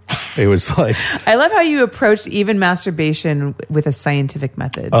me. It was like I love how you approached even masturbation with a scientific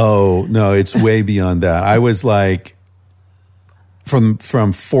method. Oh, no, it's way beyond that. I was like from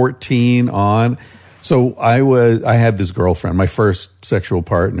 14 on. So I had this girlfriend, my first sexual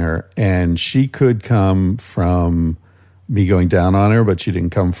partner, and she could come from me going down on her, but she didn't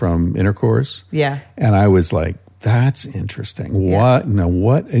come from intercourse. Yeah. And I was like, that's interesting. Yeah. What? No,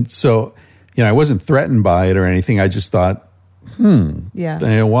 what? And so, I wasn't threatened by it or anything. I just thought,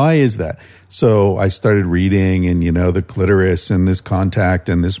 why is that? So I started reading and, the clitoris and this contact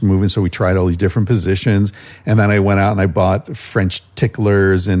and this movement. So we tried all these different positions. And then I went out and I bought French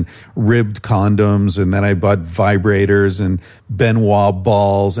ticklers and ribbed condoms. And then I bought vibrators and Benoit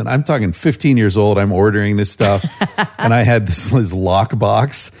balls. And I'm talking 15 years old. I'm ordering this stuff. And I had this lock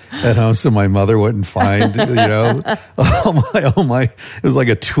box at home so my mother wouldn't find, oh my, it was like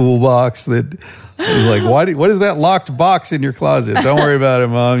a toolbox that was like, what is that locked box in your closet? Don't worry about it,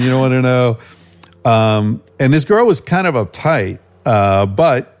 Mom. You don't want to know. And this girl was kind of uptight,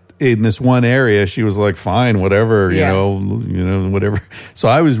 but in this one area, she was like, fine, whatever, whatever. So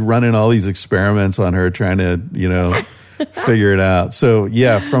I was running all these experiments on her, trying to, figure it out. So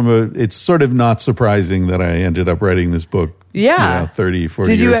yeah, it's sort of not surprising that I ended up writing this book. Yeah. 30,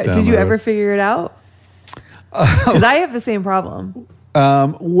 40 years down Did you the road. ever figure it out? Because I have the same problem.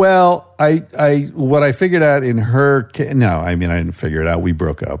 Well, what I figured out in her case, no, I didn't figure it out. We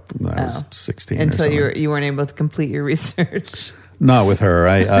broke up when I was 16 until or something. you weren't able to complete your research. Not with her.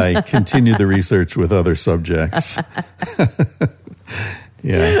 I continued the research with other subjects.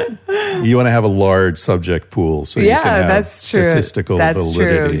 Yeah. You want to have a large subject pool so you can have that's true. statistical that's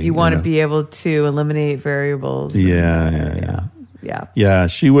validity. True. You want to be able to eliminate variables. Yeah. Yeah.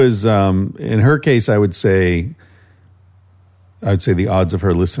 She was, in her case, I would say the odds of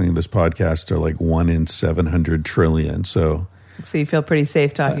her listening to this podcast are like 1 in 700 trillion. So you feel pretty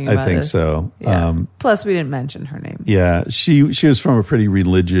safe talking about it. I think so. Yeah. Plus, we didn't mention her name. Yeah. She was from a pretty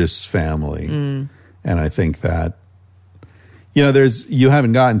religious family. And I think that, you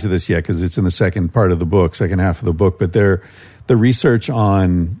haven't gotten to this yet because it's in the second half of the book, but the research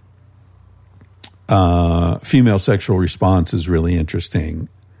on female sexual response is really interesting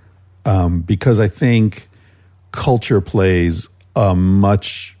because I think culture plays a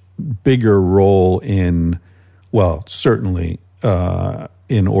much bigger role certainly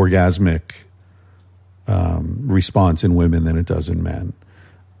in orgasmic response in women than it does in men.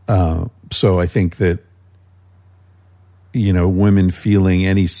 So I think that, women feeling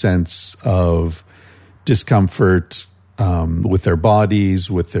any sense of discomfort with their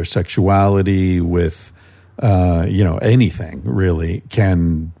bodies, with their sexuality, with, anything really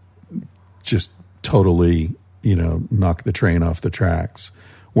can just totally, knock the train off the tracks.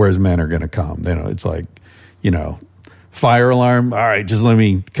 Whereas men are going to come. It's like, fire alarm. All right, just let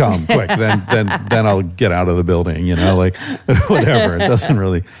me come quick. Then I'll get out of the building, like whatever. It doesn't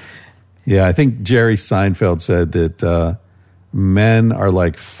really. Yeah, I think Jerry Seinfeld said that men are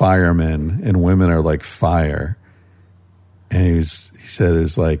like firemen and women are like fire. And he said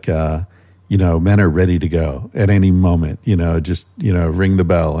it's like, men are ready to go at any moment, just, ring the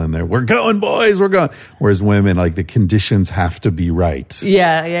bell and we're going, boys, we're going. Whereas women, like the conditions have to be right.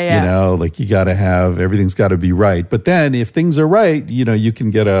 Yeah. Like you got to everything's got to be right. But then if things are right, you can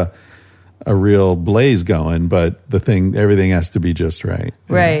get a real blaze going, but everything has to be just right.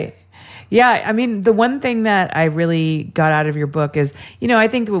 Right. Yeah, the one thing that I really got out of your book is, I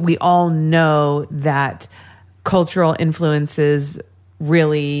think that we all know that cultural influences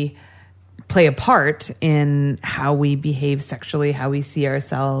really play a part in how we behave sexually, how we see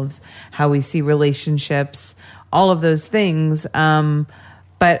ourselves, how we see relationships, all of those things.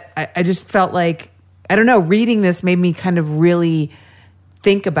 But I just felt like, I don't know, reading this made me kind of really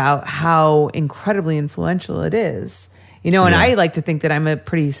think about how incredibly influential it is. And I like to think that I'm a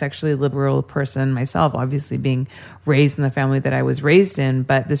pretty sexually liberal person myself, obviously being raised in the family that I was raised in.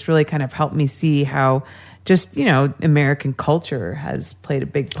 But this really kind of helped me see how just, American culture has played a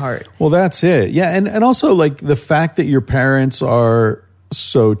big part. Well, that's it. Yeah. And also like the fact that your parents are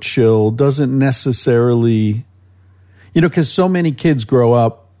so chill doesn't necessarily, because so many kids grow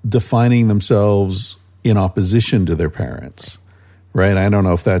up defining themselves in opposition to their parents. Right? I don't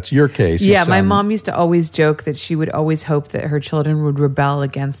know if that's your case. Yeah, my mom used to always joke that she would always hope that her children would rebel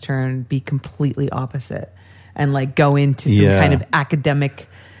against her and be completely opposite and like go into some kind of academic,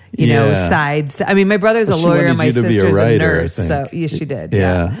 sides. My brother's a lawyer and my sister's a nurse. So yes, she did.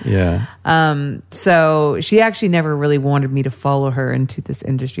 Yeah. So she actually never really wanted me to follow her into this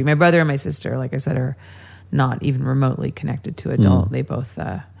industry. My brother and my sister, like I said, are not even remotely connected to adult. They both,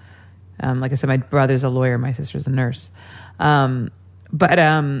 like I said, my brother's a lawyer, my sister's a nurse. So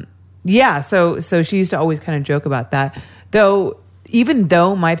she used to always kind of joke about that. Even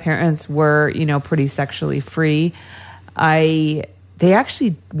though my parents were, pretty sexually free, they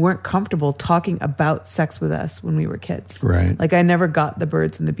actually weren't comfortable talking about sex with us when we were kids. Right. Like I never got the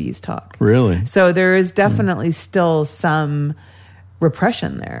birds and the bees talk. Really? So there is definitely still some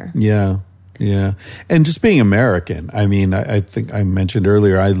repression there. Yeah. Yeah. And just being American, I think I mentioned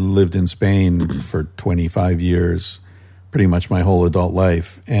earlier, I lived in Spain for 25 years pretty much my whole adult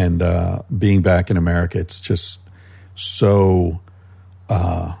life. And being back in America, it's just so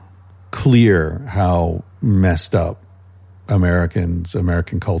clear how messed up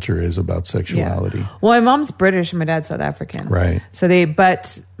American culture is about sexuality. Yeah. Well, my mom's British and my dad's South African. Right.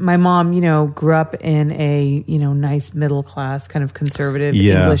 But my mom, grew up in a, nice middle class kind of conservative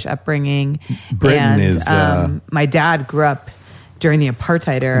English upbringing. Britain is my dad grew up during the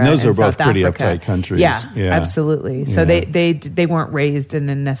apartheid era. And those are both South pretty Africa. uptight countries. Yeah, absolutely. So Yeah. they weren't raised in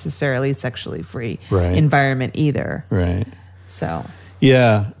a necessarily sexually free environment either. Right. So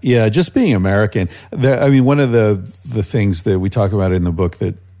Yeah. Just being American. One of the things that we talk about in the book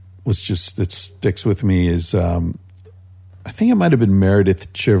that sticks with me is, I think it might have been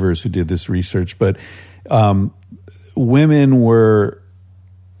Meredith Chivers who did this research, but women were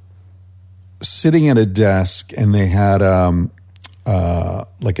sitting at a desk and they had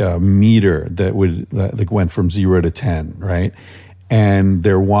like a meter that went from 0 to 10, right? And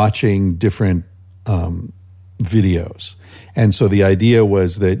they're watching different videos. And so the idea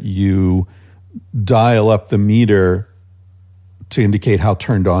was that you dial up the meter to indicate how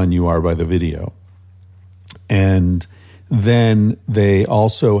turned on you are by the video. And then they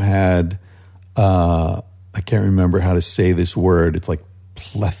also had, I can't remember how to say this word. It's like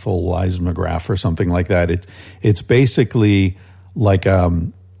plethysmograph or something like that. It's basically like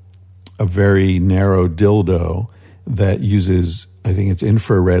a very narrow dildo that uses, I think it's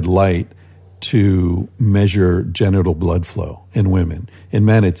infrared light to measure genital blood flow in women. In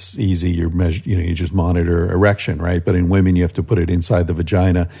men, it's easy. You just monitor erection, right? But in women, you have to put it inside the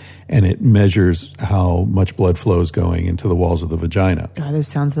vagina, and it measures how much blood flow is going into the walls of the vagina. God, this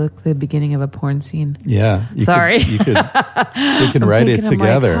sounds like the beginning of a porn scene. Yeah. We can write it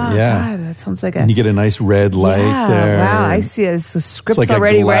together. Like, yeah. God, that sounds like and you get a nice red light there. Wow, I see it. The script's like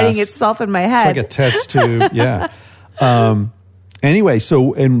already writing itself in my head. It's like a test tube. Yeah. Anyway,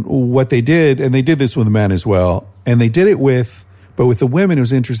 and what they did, and they did this with men as well, and they did it but with the women, it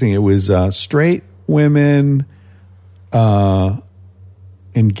was interesting. It was straight women and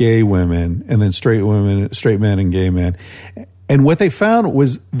gay women, and then straight men and gay men. And what they found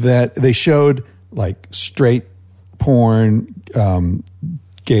was that they showed like straight porn,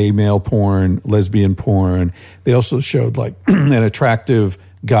 gay male porn, lesbian porn. They also showed like an attractive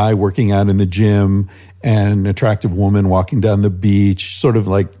guy working out in the gym and an attractive woman walking down the beach, sort of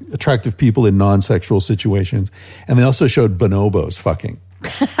like attractive people in non-sexual situations. And they also showed bonobos fucking,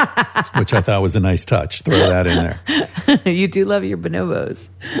 which I thought was a nice touch. Throw that in there. You do love your bonobos.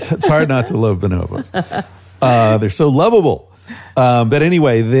 It's hard not to love bonobos. They're so lovable. But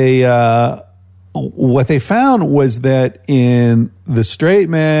anyway, what they found was that in the straight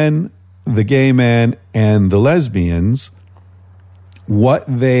men, the gay men, and the lesbians, what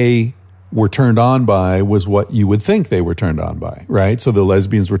they were turned on by was what you would think they were turned on by, right? So the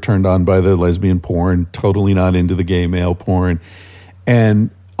lesbians were turned on by the lesbian porn, totally not into the gay male porn. And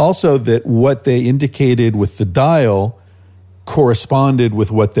also that what they indicated with the dial corresponded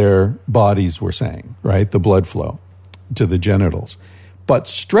with what their bodies were saying, right? The blood flow to the genitals. But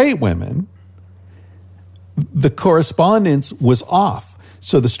straight women, the correspondence was off.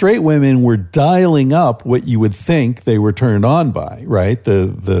 So the straight women were dialing up what you would think they were turned on by, right?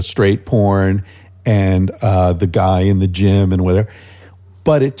 The straight porn and the guy in the gym and whatever.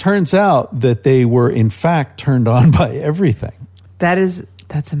 But it turns out that they were in fact turned on by everything. That's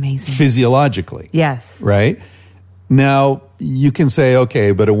amazing. Physiologically. Yes. Right? Now, you can say,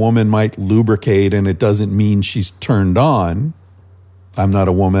 okay, but a woman might lubricate and it doesn't mean she's turned on. I'm not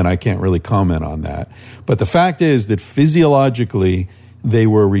a woman. I can't really comment on that. But the fact is that physiologically, they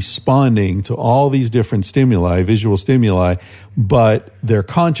were responding to all these different stimuli, visual stimuli, but their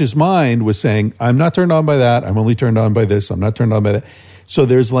conscious mind was saying, I'm not turned on by that. I'm only turned on by this. I'm not turned on by that. So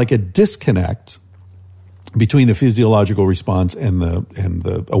there's like a disconnect between the physiological response and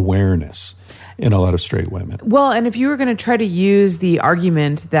the awareness in a lot of straight women. Well, and if you were going to try to use the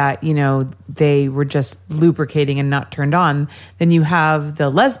argument that, they were just lubricating and not turned on, then you have the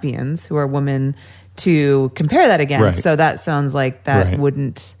lesbians who are women to compare that against. Right. So that sounds like that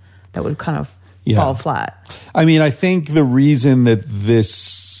would kind of fall flat. I think the reason that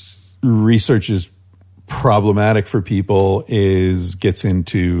this research is problematic for people gets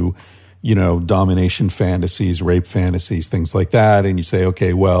into, domination fantasies, rape fantasies, things like that. And you say,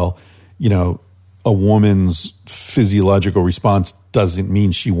 okay, well, a woman's physiological response doesn't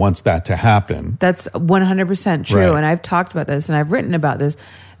mean she wants that to happen. That's 100% true. Right. And I've talked about this and I've written about this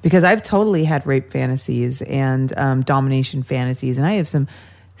because I've totally had rape fantasies and domination fantasies. And I have some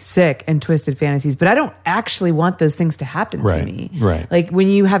sick and twisted fantasies, but I don't actually want those things to happen to me. Right. Like when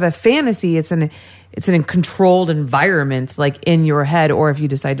you have a fantasy, it's in a controlled environment, like in your head, or if you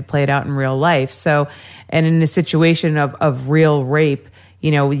decide to play it out in real life. So, and in a situation of real rape,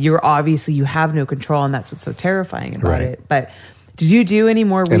 you know, you have no control, and that's what's so terrifying about it. But did you do any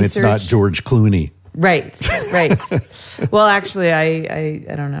more research? And it's not George Clooney. Right. Well, actually, I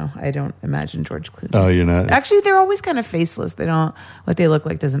don't know. I don't imagine George Clooney. Oh, you're not? Actually, they're always kind of faceless. What they look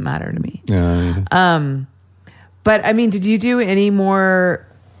like doesn't matter to me. Yeah. But I mean, did you do any more?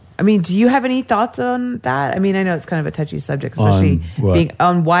 I mean, do you have any thoughts on that? I mean, I know it's kind of a touchy subject, especially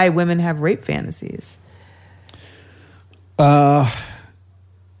on why women have rape fantasies.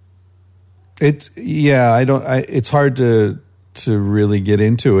 It's hard to really get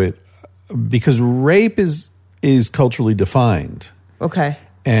into it because rape is culturally defined. Okay.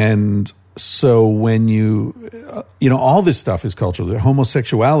 And so when all this stuff is culturally,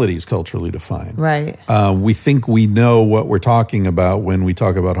 homosexuality is culturally defined. Right. We think we know what we're talking about when we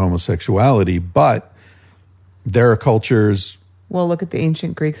talk about homosexuality, but there are cultures. Well, look at the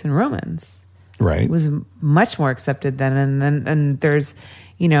ancient Greeks and Romans. Right. It was much more accepted then. And there's,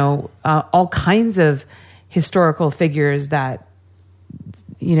 all kinds of historical figures that,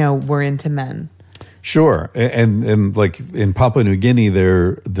 were into men. Sure. And like in Papua New Guinea,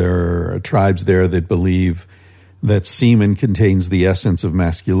 there are tribes there that believe that semen contains the essence of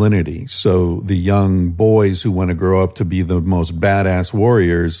masculinity. So the young boys who want to grow up to be the most badass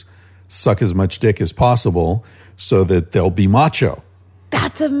warriors suck as much dick as possible so that they'll be macho.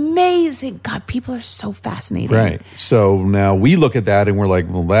 That's amazing. God, people are so fascinating. Right. So now we look at that and we're like,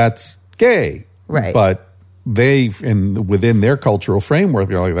 well, that's gay. Right. But within their cultural framework,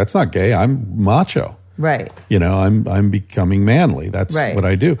 they're like, that's not gay. I'm macho. Right. I'm becoming manly. That's right. what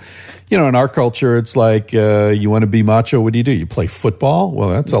I do. In our culture, it's like, you want to be macho, what do? You play football? Well,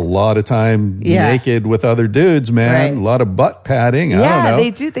 that's a lot of time naked with other dudes, man. Right. A lot of butt padding. I don't know.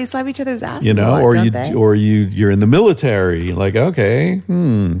 They do. They slap each other's asses. Or you're in the military. Like, okay,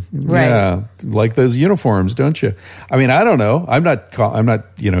 right. Yeah, like those uniforms, don't you? I mean, I don't know. I'm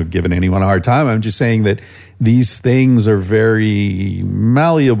not giving anyone a hard time. I'm just saying that these things are very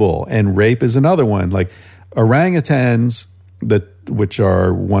malleable, and rape is another one. Like orangutans, which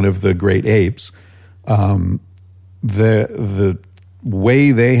are one of the great apes, the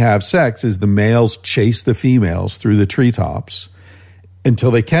way they have sex is the males chase the females through the treetops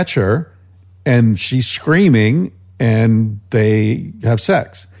until they catch her, and she's screaming, and they have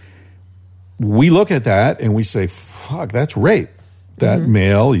sex. We look at that and we say, "Fuck, that's rape." That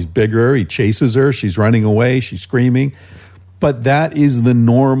male, he's bigger, he chases her, she's running away, she's screaming. But that is the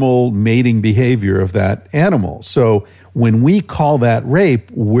normal mating behavior of that animal. So when we call that rape,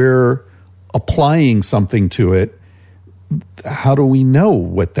 we're applying something to it. How do we know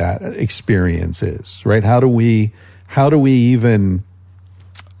what that experience is, right? How do we even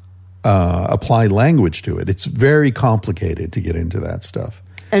apply language to it? It's very complicated to get into that stuff.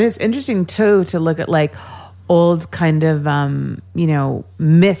 And it's interesting, too, to look at like old kind of,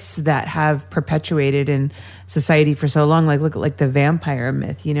 myths that have perpetuated in society for so long. Like, look at like the vampire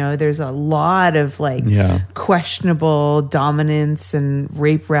myth, there's a lot of questionable dominance and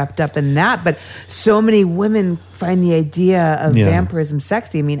rape wrapped up in that. But so many women find the idea of vampirism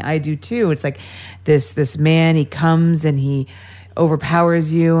sexy. I mean, I do too. It's like this man, he comes and he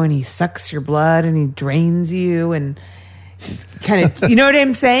overpowers you and he sucks your blood and he drains you and kind of, you know what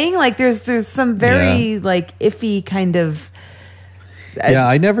I'm saying? Like there's some very like iffy kind of.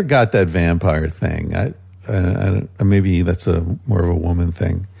 I never got that vampire thing. I maybe that's more of a woman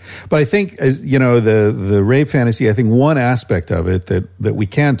thing, but I think the rape fantasy. I think one aspect of it that we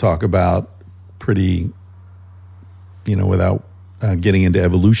can talk about pretty, without getting into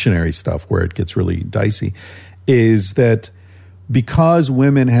evolutionary stuff where it gets really dicey, is that. Because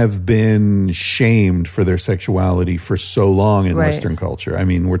women have been shamed for their sexuality for so long in Western culture. I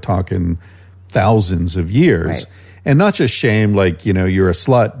mean, we're talking thousands of years. Right. And not just shamed like, you're a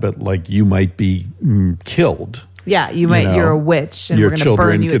slut, but like you might be killed. Yeah, you're a witch. And your we're children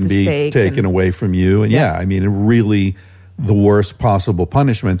burn you can at the be stake taken away from you. And I mean, really the worst possible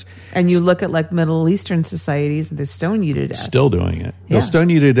punishments. And you look at like Middle Eastern societies, they stone you to death. Still doing it. They'll stone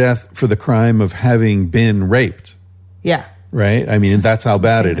you to death for the crime of having been raped. Yeah. Right? I mean, that's how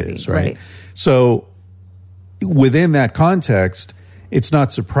bad it is, right? So within that context, it's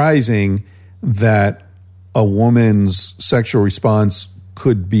not surprising that a woman's sexual response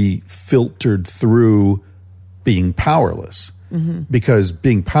could be filtered through being powerless. Mm-hmm. Because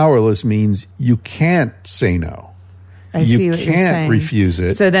being powerless means you can't say no. I see what you're saying. You can't refuse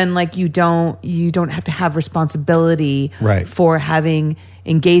it. So then, like, you don't have to have responsibility for having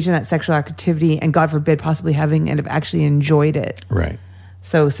engaged in that sexual activity, and God forbid, possibly having and have actually enjoyed it. Right.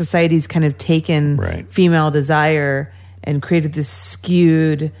 So society's kind of taken female desire and created this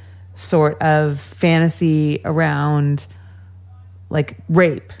skewed sort of fantasy around, like,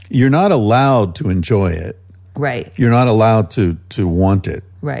 rape. You're not allowed to enjoy it. Right. You're not allowed to want it.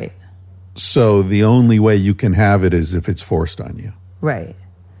 Right. So the only way you can have it is if it's forced on you. Right.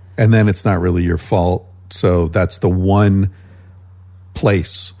 And then it's not really your fault. So that's the one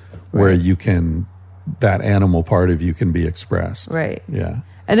place where you can, that animal part of you can be expressed. Right. Yeah.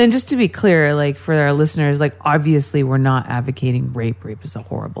 And then just to be clear, like, for our listeners, like, obviously we're not advocating rape. Rape is a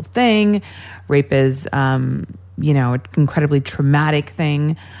horrible thing. Rape is, an incredibly traumatic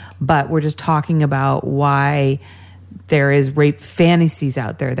thing. But we're just talking about why there is rape fantasies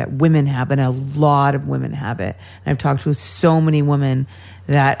out there that women have, and a lot of women have it. And I've talked to so many women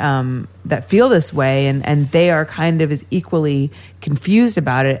that feel this way, and they are kind of as equally confused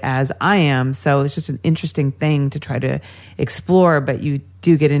about it as I am. So it's just an interesting thing to try to explore, but you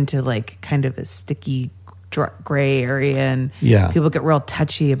do get into, like, kind of a sticky gray area, and people get real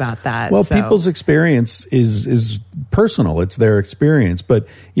touchy about that. Well, people's experience is personal. It's their experience. But,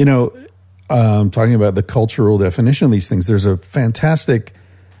 talking about the cultural definition of these things, there's a fantastic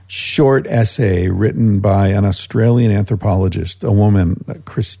short essay written by an Australian anthropologist, a woman,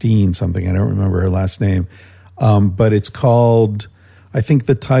 Christine something, I don't remember her last name, but it's called, I think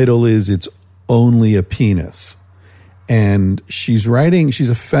the title is It's Only a Penis. And she's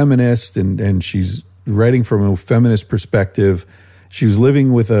a feminist, and she's writing from a feminist perspective. She was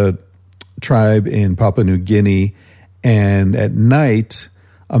living with a tribe in Papua New Guinea, and at night,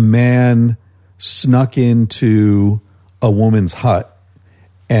 a man snuck into a woman's hut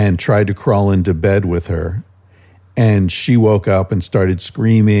and tried to crawl into bed with her. And she woke up and started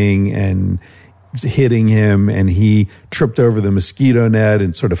screaming and hitting him, and he tripped over the mosquito net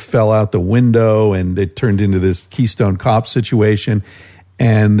and sort of fell out the window, and it turned into this Keystone Cop situation.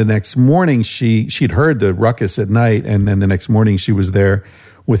 And the next morning, she'd heard the ruckus at night, and then the next morning she was there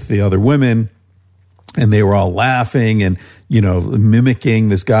with the other women, and they were all laughing and, mimicking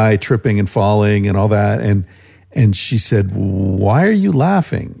this guy tripping and falling and all that. And she said, "Why are you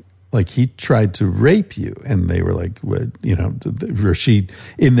laughing? Like, he tried to rape you." And they were like, or she,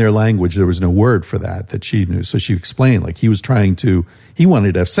 in their language, there was no word for that she knew. So she explained, like, he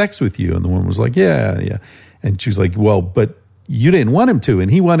wanted to have sex with you. And the woman was like, yeah. And she was like, "Well, but you didn't want him to,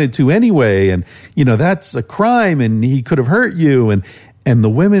 and he wanted to anyway. And, that's a crime, and he could have hurt you." And the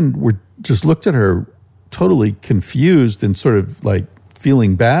women just looked at her totally confused and sort of like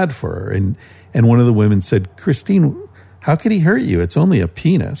feeling bad for her. And one of the women said, "Christine, how could he hurt you? It's only a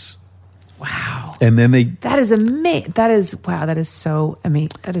penis." Wow. And then that is amazing. That is so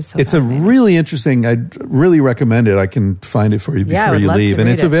amazing. That is so It's a really interesting, I'd really recommend it. I can find it for you before you leave. And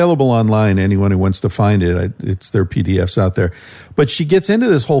it's available online. Anyone who wants to find it, it's their PDFs out there. But she gets into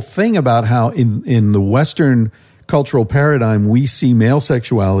this whole thing about how in the Western cultural paradigm, we see male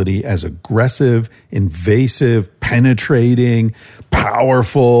sexuality as aggressive, invasive, penetrating,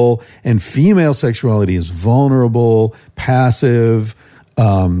 powerful, and female sexuality is vulnerable, passive,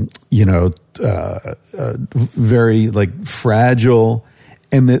 very like fragile,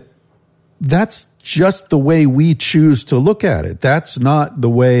 and that's just the way we choose to look at it. That's not the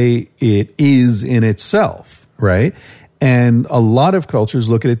way it is in itself, right? And a lot of cultures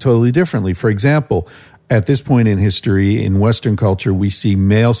look at it totally differently. For example, at this point in history, in Western culture, we see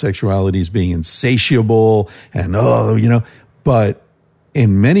male sexuality as being insatiable and, but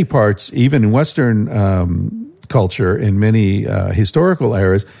in many parts, even in Western culture, in many historical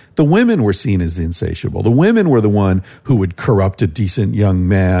eras, the women were seen as insatiable. The women were the one who would corrupt a decent young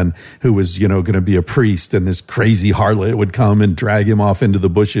man who was, going to be a priest, and this crazy harlot would come and drag him off into the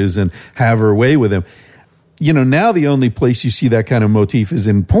bushes and have her way with him. Now the only place you see that kind of motif is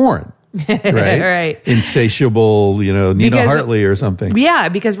in porn. Right? Right. Insatiable, Nina Hartley or something. Yeah,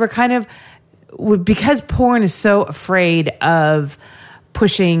 because because porn is so afraid of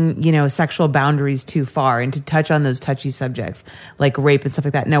pushing, sexual boundaries too far and to touch on those touchy subjects like rape and stuff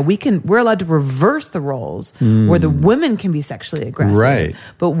like that. Now we're allowed to reverse the roles where the women can be sexually aggressive. Right.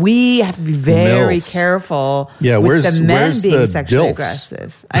 But we have to be very careful with the men being sexually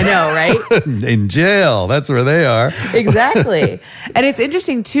aggressive. I know, right? In jail. That's where they are. Exactly. And it's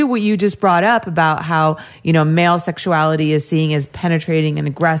interesting too what you just brought up about how, male sexuality is seen as penetrating and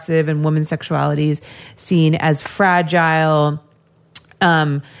aggressive, and women's sexuality is seen as fragile.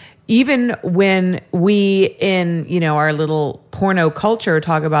 even when we in, our little porno culture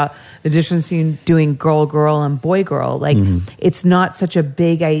talk about the difference between doing girl and boy-girl, like it's not such a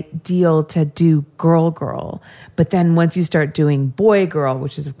big ideal to do girl. But then once you start doing boy-girl,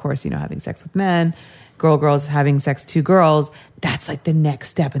 which is of course, having sex with men, girl is having sex to girls, that's like the next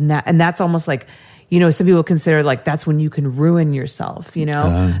step. And that's almost like, some people consider like that's when you can ruin yourself,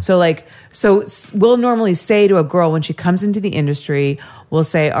 So we'll normally say to a girl when she comes into the industry, we'll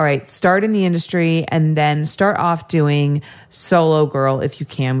say, all right, start in the industry and then start off doing solo girl if you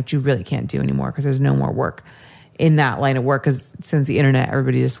can, which you really can't do anymore because there's no more work in that line of work because since the internet,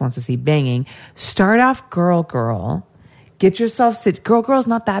 everybody just wants to see banging. Start off girl. Get yourself, girl's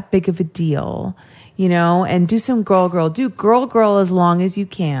not that big of a deal. And do some girl. Do girl as long as you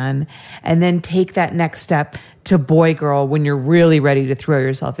can, and then take that next step to boy girl when you're really ready to throw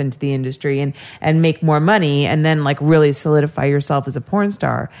yourself into the industry and make more money, and then like really solidify yourself as a porn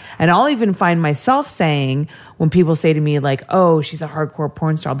star. And I'll even find myself saying when people say to me like, "Oh, she's a hardcore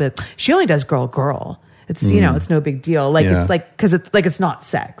porn star," I'll be like, "She only does girl." It's it's no big deal. Like it's like because it's not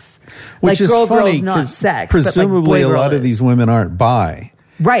sex. Which like is funny is not sex. Presumably, but like a lot of these women aren't bi.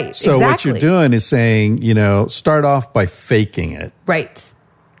 Right. So exactly. what you're doing is saying, start off by faking it. Right.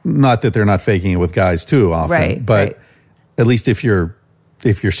 Not that they're not faking it with guys too often, right, but at least if you're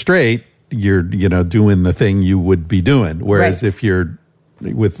straight, you're doing the thing you would be doing. Whereas if you're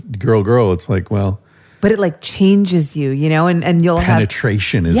with girl, it's like, well, but it like changes you, and you'll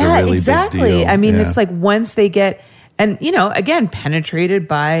penetration have is a really exactly. big deal. I mean, it's like once they get and again penetrated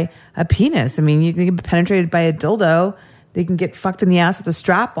by a penis. I mean, you can get penetrated by a dildo. They can get fucked in the ass with a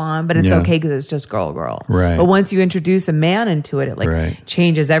strap on, but it's okay because it's just girl. Right. But once you introduce a man into it, it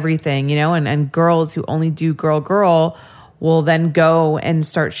changes everything, and girls who only do girl will then go and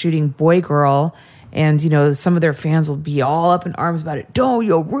start shooting boy-girl. And, some of their fans will be all up in arms about it. Don't,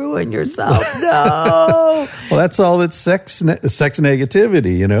 you'll ruin yourself. No. Well, that's all that's sex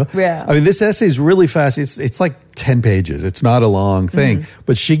negativity, Yeah. I mean, this essay is really fast. It's like 10 pages. It's not a long thing.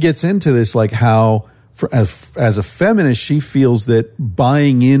 But she gets into this, like how... As a feminist, she feels that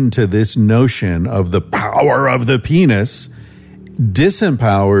buying into this notion of the power of the penis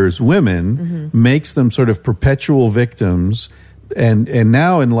disempowers women, makes them sort of perpetual victims. And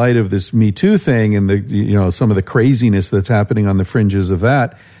now in light of this Me Too thing and the some of the craziness that's happening on the fringes of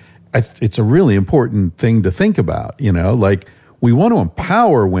that, it's a really important thing to think about. Like we want to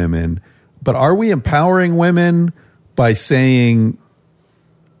empower women, but are we empowering women by saying,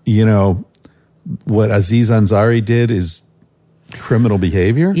 what Aziz Ansari did is criminal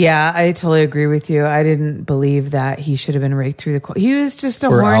behavior? Yeah, I totally agree with you. I didn't believe that he should have been raked through the... He was just a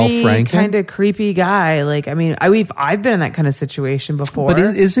horny, kind of creepy guy. Like, I mean, I've been in that kind of situation before. But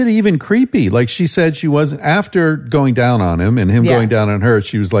is it even creepy? Like she said she wasn't... After going down on him and him going down on her,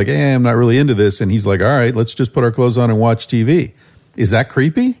 she was like, I'm not really into this. And he's like, all right, let's just put our clothes on and watch TV. Is that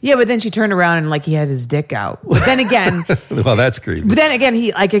creepy? Yeah, but then she turned around and like he had his dick out. But then again, well, that's creepy. But then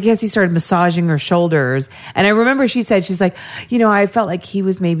again, I guess he started massaging her shoulders. And I remember she's like, I felt like he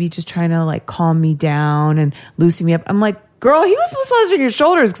was maybe just trying to like calm me down and loosen me up. I'm like, girl, he was massaging your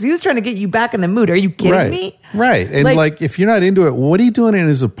shoulders because he was trying to get you back in the mood. Are you kidding me? Right. And like if you're not into it, what are you doing in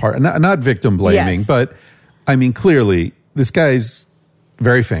his apartment? Not victim blaming, but I mean, clearly this guy's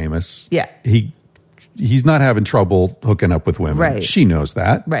very famous. Yeah. He's not having trouble hooking up with women. Right. She knows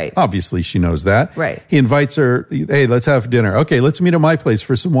that. Right. Obviously, she knows that. Right. He invites her, hey, let's have dinner. Okay, let's meet at my place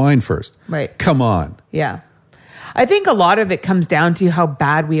for some wine first. Right. Come on. Yeah. I think a lot of it comes down to how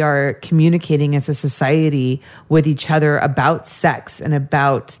bad we are communicating as a society with each other about sex and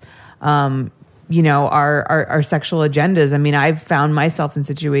about, our sexual agendas. I mean, I've found myself in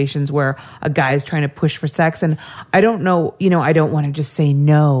situations where a guy is trying to push for sex and I don't know, I don't want to just say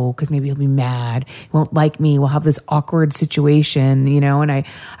no because maybe he'll be mad. He won't like me. We'll have this awkward situation, and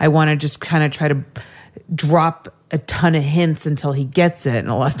I want to just kind of try to drop a ton of hints until he gets it. And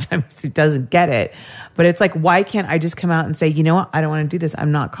a lot of times he doesn't get it. But it's like, why can't I just come out and say, you know what? I don't want to do this.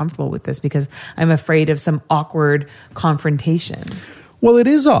 I'm not comfortable with this because I'm afraid of some awkward confrontation. Well, it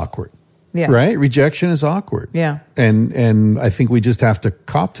is awkward. Yeah. Right? Rejection is awkward. Yeah. And I think we just have to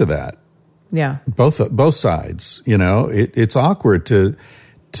cop to that. Yeah. Both sides, it's awkward to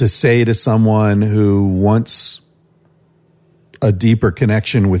say to someone who wants a deeper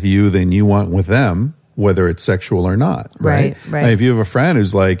connection with you than you want with them, whether it's sexual or not. Right. Right. I mean, if you have a friend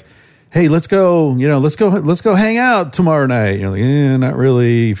who's like, hey, let's go hang out tomorrow night. You're like, not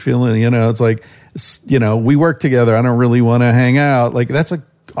really feeling, it's like, we work together. I don't really want to hang out. Like that's a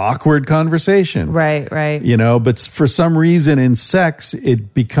awkward conversation. Right. But for some reason in sex,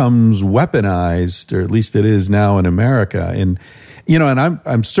 it becomes weaponized, or at least it is now in America. And, and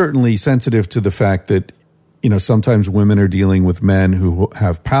I'm certainly sensitive to the fact that, sometimes women are dealing with men who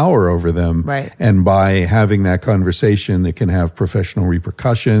have power over them. Right. And by having that conversation, it can have professional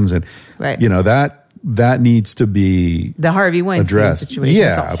repercussions. And, right. That needs to be the Harvey Weinstein addressed. situation.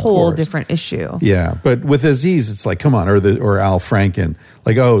 Yeah, it's a whole different issue. Yeah. But with Aziz, it's like, come on, or Al Franken.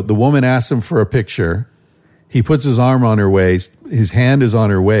 Like, oh, the woman asks him for a picture. He puts his arm on her waist. His hand is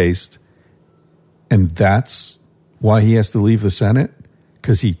on her waist. And that's why he has to leave the Senate?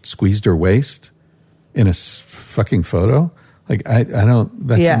 Because he squeezed her waist in a fucking photo? Like, I don't,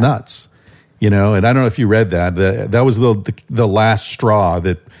 that's nuts. And I don't know if you read that. That was the last straw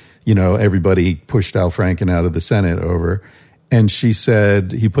that, everybody pushed Al Franken out of the Senate over. And she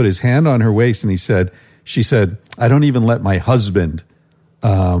said, he put his hand on her waist and she said, I don't even let my husband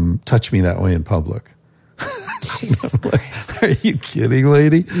touch me that way in public. Jesus Christ. Are you kidding,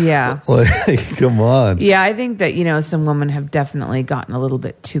 lady? Yeah. Like, come on. Yeah, I think that, some women have definitely gotten a little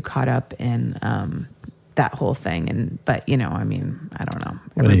bit too caught up in that whole thing. But, I don't know.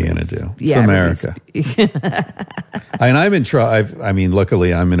 What are you going to do? Yeah, it's America. And I'm in trouble.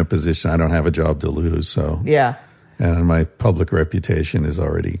 Luckily, I'm in a position, I don't have a job to lose. So, yeah. And my public reputation is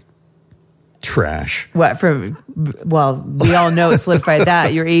already trash. We all know it solidified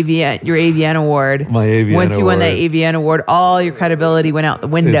that your AVN award. My AVN Once you award. won that AVN award, all your credibility went out the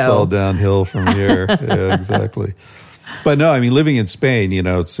window. It's all downhill from here. Yeah, exactly. But no, living in Spain,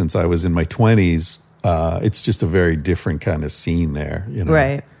 since I was in my 20s, it's just a very different kind of scene there.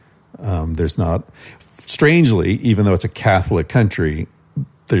 Right. There's not, strangely, even though it's a Catholic country,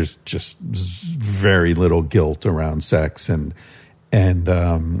 there's just very little guilt around sex and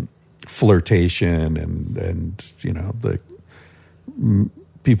flirtation and the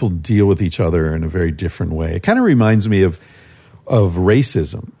people deal with each other in a very different way. It kind of reminds me of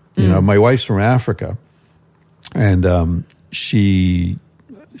racism. My wife's from Africa, and she's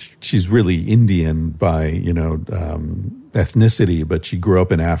really Indian by ethnicity, but she grew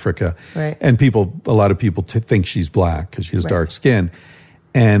up in Africa. Right. And a lot of people think she's black because she has dark skin,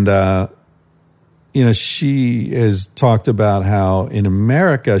 and she has talked about how in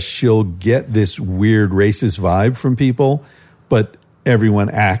America she'll get this weird racist vibe from people, but everyone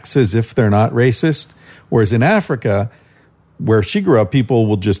acts as if they're not racist. Whereas in Africa, where she grew up, people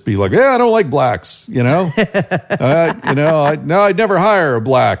will just be like, "Yeah, I don't like blacks," No, I'd never hire a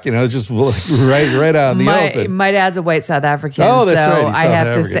black. It's just right out in the open. My dad's a white South African. Oh, that's so right. He's I South have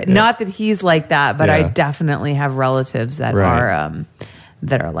African. to say, not that he's like that, but I definitely have relatives that Right.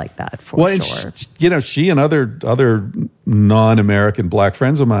 are like that for sure. And she and other non-American black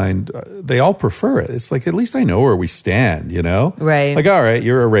friends of mine, they all prefer it. It's like, at least I know where we stand, Right. Like, all right,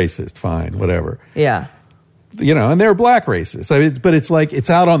 you're a racist, fine, whatever. Yeah. And they're black racists. But it's like,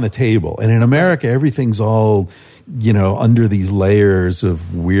 it's out on the table. And in America, everything's all, under these layers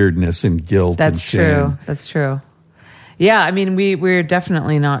of weirdness and guilt and shame. That's true. Yeah, we're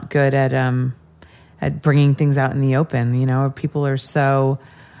definitely not good at bringing things out in the open. People are so...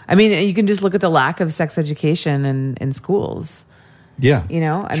 you can just look at the lack of sex education in schools. Yeah.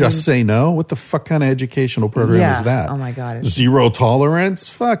 Say no? What the fuck kind of educational program is that? Oh, my God. Zero tolerance?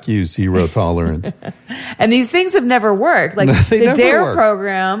 Fuck you, zero tolerance. And these things have never worked. Like the DARE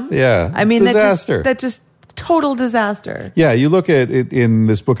program. Yeah. Disaster. That's just total disaster. Yeah, you look at it in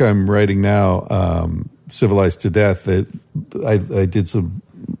this book I'm writing now, Civilized to Death, that I did some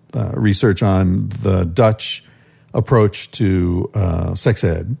research on the Dutch approach to sex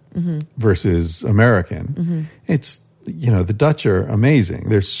ed versus American. It's, the Dutch are amazing.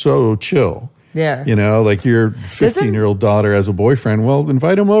 They're so chill. Yeah. Like your 15-year-old daughter has a boyfriend. Well,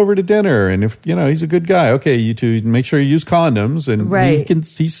 invite him over to dinner. And if, he's a good guy, okay, you two make sure you use condoms. And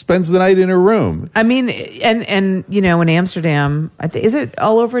he spends the night in her room. And in Amsterdam, is it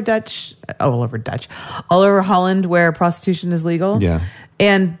all over Holland where prostitution is legal? Yeah.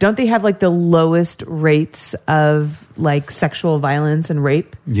 And don't they have like the lowest rates of like sexual violence and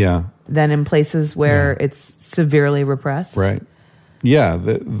rape? Yeah. Than in places where it's severely repressed? Right. Yeah.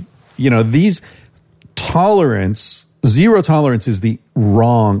 These zero tolerance is the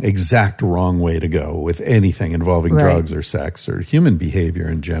exact wrong way to go with anything involving drugs or sex or human behavior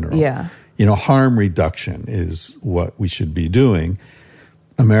in general. Yeah. Harm reduction is what we should be doing.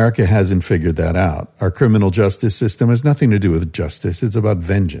 America hasn't figured that out. Our criminal justice system has nothing to do with justice. It's about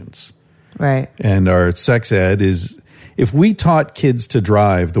vengeance. Right. And our sex ed is, if we taught kids to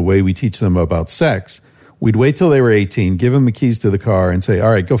drive the way we teach them about sex, we'd wait till they were 18, give them the keys to the car and say, all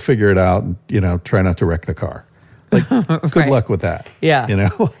right, go figure it out and, try not to wreck the car. Like, good luck with that. Yeah.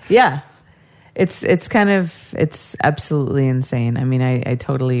 Yeah. It's absolutely insane. I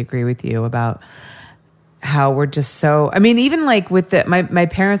totally agree with you about how we're just so, I mean, even like with my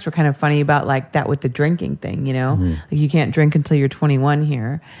parents were kind of funny about like that with the drinking thing, you know, like you can't drink until you're 21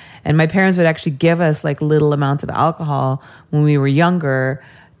 here. And my parents would actually give us like little amounts of alcohol when we were younger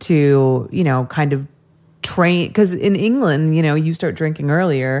to, you know, kind of train, because in England, you know, you start drinking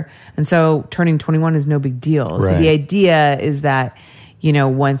earlier. And so turning 21 is no big deal. Right. So the idea is that, you know,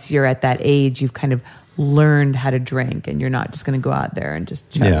 once you're at that age, you've kind of learned how to drink and you're not just going to go out there and just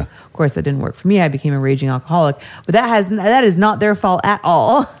chug. Yeah. Of course, that didn't work for me. I became a raging alcoholic, but that is not their fault at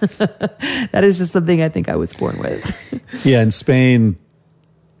all. That is just something I think I was born with. Yeah, in Spain,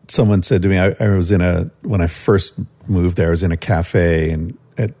 someone said to me, I was when I first moved there, I was in a cafe and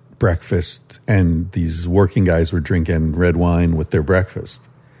at breakfast, and these working guys were drinking red wine with their breakfast.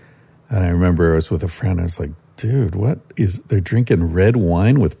 And I remember I was with a friend, I was like, dude, they're drinking red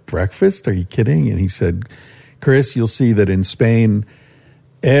wine with breakfast? Are you kidding? And he said, Chris, you'll see that in Spain,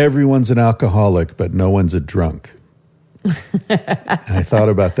 everyone's an alcoholic, but no one's a drunk. And I thought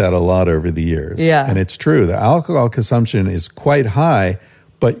about that a lot over the years. Yeah. And it's true. The alcohol consumption is quite high,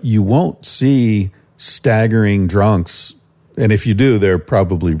 but you won't see staggering drunks. And if you do, they're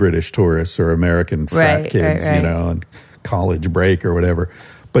probably British tourists or American frat kids, you know, on college break or whatever.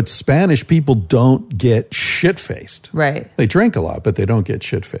 But Spanish people don't get shit-faced. Right. They drink a lot, but they don't get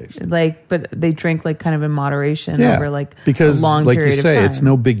shit-faced. Like, but they drink like kind of in moderation over like because, a long like period you say, of time. it's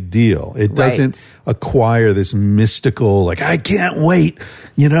no big deal. It doesn't acquire this mystical, like, I can't wait,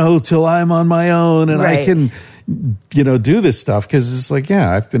 you know, till I'm on my own and I can, you know, do this stuff. Because it's like,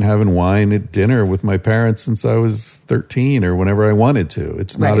 yeah, I've been having wine at dinner with my parents since I was 13 or whenever I wanted to.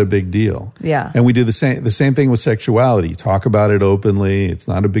 It's not a big deal. Yeah. And we do the same thing with sexuality. Talk about it openly. It's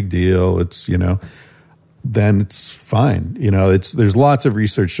not a big deal. It's, you know, then it's fine. You know, there's lots of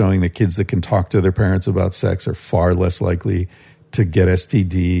research showing that kids that can talk to their parents about sex are far less likely to get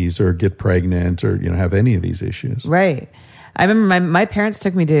STDs or get pregnant or, you know, have any of these issues. Right. I remember my parents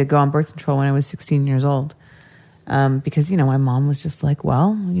took me to go on birth control when I was 16 years old. Because, you know, my mom was just like,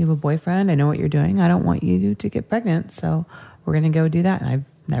 well, you have a boyfriend. I know what you're doing. I don't want you to get pregnant. So we're going to go do that. And I've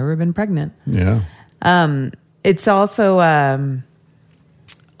never been pregnant. Yeah. It's also,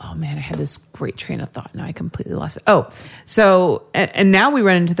 oh man, I had this great train of thought. Now I completely lost it. Oh, so, and now we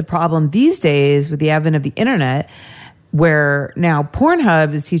run into the problem these days with the advent of the internet, where now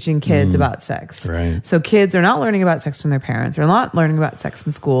Pornhub is teaching kids about sex. Right. So kids are not learning about sex from their parents. They're not learning about sex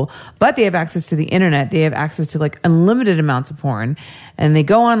in school, but they have access to the internet. They have access to like unlimited amounts of porn, and they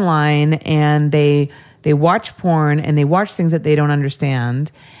go online and they watch porn and they watch things that they don't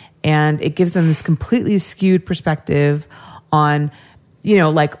understand. And it gives them this completely skewed perspective on, you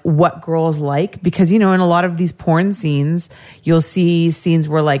know, like what girls like, because, you know, in a lot of these porn scenes, you'll see scenes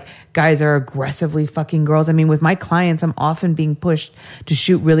where like guys are aggressively fucking girls. I mean, with my clients, I'm often being pushed to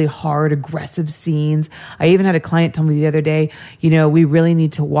shoot really hard, aggressive scenes. I even had a client tell me the other day, you know, we really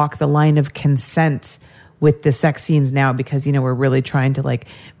need to walk the line of consent with the sex scenes now, because, you know, we're really trying to like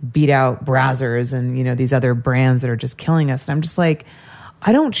beat out Brazzers and, you know, these other brands that are just killing us. And I'm just like,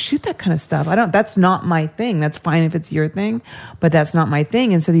 I don't shoot that kind of stuff. That's not my thing. That's fine if it's your thing, but that's not my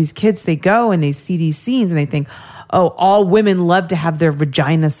thing. And so these kids, they go and they see these scenes and they think, oh, all women love to have their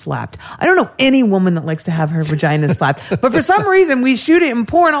vagina slapped. I don't know any woman that likes to have her vagina slapped, but for some reason we shoot it in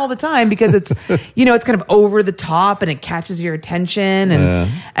porn all the time because it's, you know, it's kind of over the top and it catches your attention.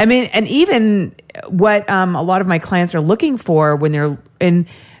 And I mean, and even what a lot of my clients are looking for when they're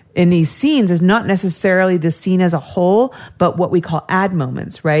in these scenes is not necessarily the scene as a whole, but what we call ad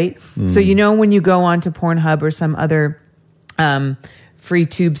moments, right? So, you know, when you go on to Pornhub or some other free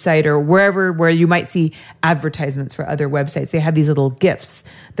tube site or wherever where you might see advertisements for other websites, they have these little GIFs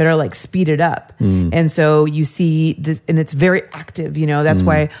that are like speeded up. And so you see this, and it's very active, you know, that's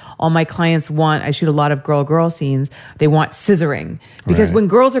why all my clients I shoot a lot of girl scenes. They want scissoring because when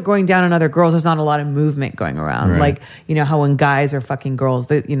girls are going down on other girls, there's not a lot of movement going around. Like, you know, how when guys are fucking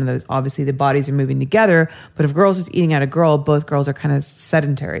girls, you know, there's obviously the bodies are moving together, but if girls is eating at a girl, both girls are kind of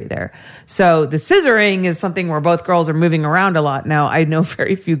sedentary there. So the scissoring is something where both girls are moving around a lot. Now, I know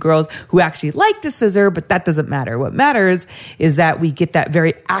very few girls who actually like to scissor, but that doesn't matter. What matters is that we get that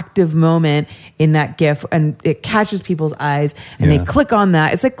very active moment in that GIF and it catches people's eyes and they click on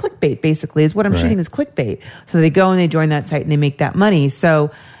that. It's like clickbait, basically, is what I'm shooting is clickbait. So they go and they join that site and they make that money.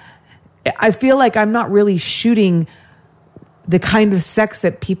 So I feel like I'm not really shooting the kind of sex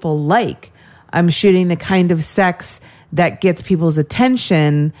that people like. I'm shooting the kind of sex that gets people's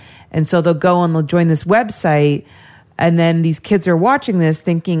attention. And so they'll go and they'll join this website. And then these kids are watching this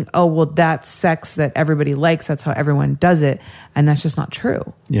thinking, oh, well, that's sex that everybody likes. That's how everyone does it. And that's just not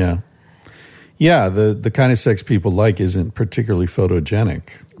true. Yeah. Yeah, the kind of sex people like isn't particularly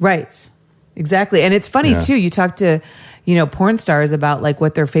photogenic. Right. Exactly. And it's funny too. You talk to, porn stars about like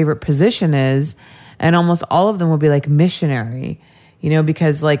what their favorite position is, and almost all of them will be like missionary,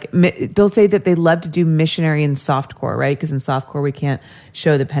 because like they'll say that they love to do missionary in softcore, right? Because in softcore we can't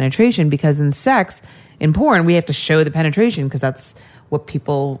show the penetration, because in sex, in porn, we have to show the penetration because that's what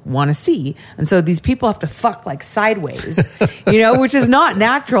people want to see. And so these people have to fuck like sideways, which is not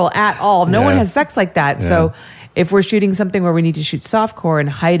natural at all. No one has sex like that. Yeah. So if we're shooting something where we need to shoot softcore and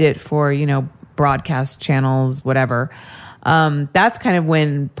hide it for, broadcast channels, whatever, that's kind of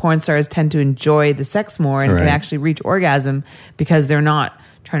when porn stars tend to enjoy the sex more and can actually reach orgasm, because they're not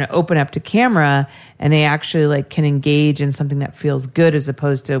trying to open up to camera, and they actually like can engage in something that feels good as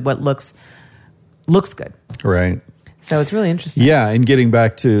opposed to what looks good. Right. So it's really interesting. Yeah, and getting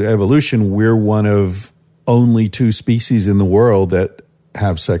back to evolution, we're one of only 2 species in the world that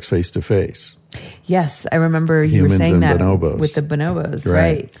have sex face to face. Yes, I remember you were saying that with the bonobos,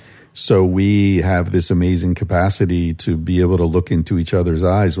 right? So we have this amazing capacity to be able to look into each other's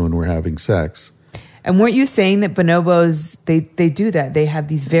eyes when we're having sex. And weren't you saying that bonobos, they do that? They have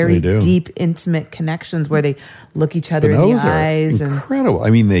these very deep, intimate connections where they look each other in the eyes. Incredible.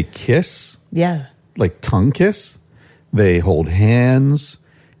 I mean, they kiss. Yeah. Like tongue kiss. They hold hands.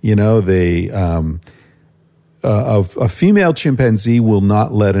 They a female chimpanzee will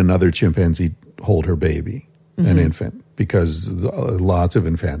not let another chimpanzee hold her baby, an infant, because lots of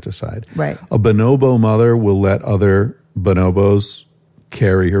infanticide. Right. A bonobo mother will let other bonobos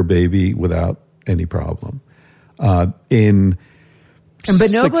carry her baby without any problem. And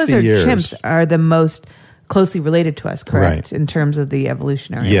bonobos or chimps are the most closely related to us, correct? Right. In terms of the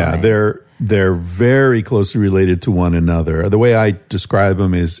evolutionary way. They're very closely related to one another. The way I describe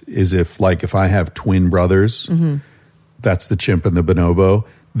them is if I have twin brothers, that's the chimp and the bonobo.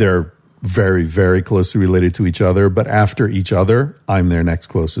 They're very, very closely related to each other, but after each other, I'm their next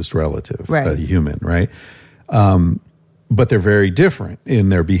closest relative, the human, right? But they're very different in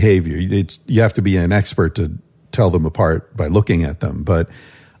their behavior. You have to be an expert to tell them apart by looking at them, but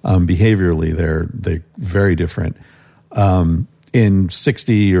behaviorally, they're very different. In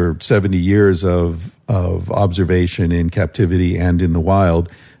 60 or 70 years of observation in captivity and in the wild,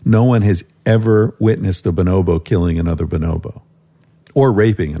 no one has ever witnessed a bonobo killing another bonobo or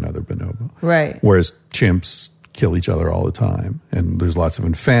raping another bonobo. Right. Whereas chimps kill each other all the time. And there's lots of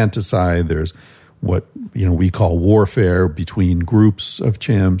infanticide. There's what we call warfare between groups of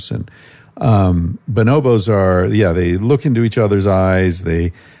chimps. And bonobos are, they look into each other's eyes.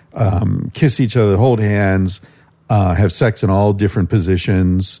 They kiss each other, hold hands, have sex in all different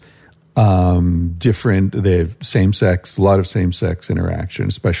positions, they have a lot of same-sex interaction,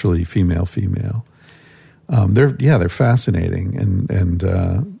 especially female-female. They're fascinating and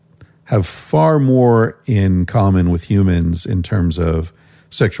have far more in common with humans in terms of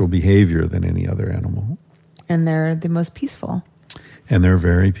sexual behavior than any other animal. And they're the most peaceful. And they're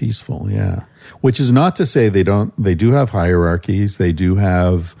very peaceful, yeah. Which is not to say they do have hierarchies, they do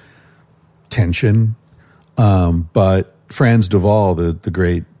have tension. But Frans de Waal, the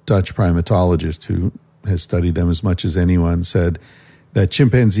great Dutch primatologist who has studied them as much as anyone, said that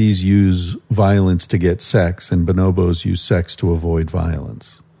chimpanzees use violence to get sex and bonobos use sex to avoid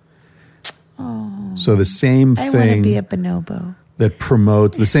violence. Oh, so the same thing... I want to be a bonobo. That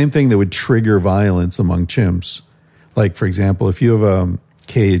promotes... The same thing that would trigger violence among chimps. Like, for example, if you have a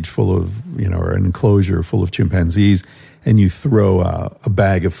cage full of, or an enclosure full of chimpanzees and you throw a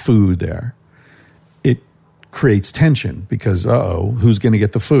bag of food there, creates tension because, who's going to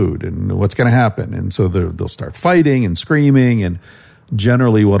get the food and what's going to happen? And so they'll start fighting and screaming. And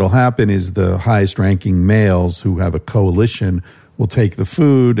generally what will happen is the highest ranking males who have a coalition will take the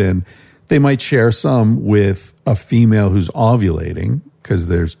food, and they might share some with a female who's ovulating because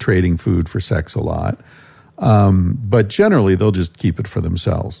there's trading food for sex a lot. But generally they'll just keep it for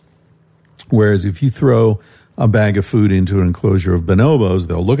themselves. Whereas if you throw a bag of food into an enclosure of bonobos,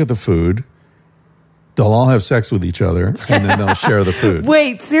 they'll look at the food, they'll all have sex with each other, and then they'll share the food.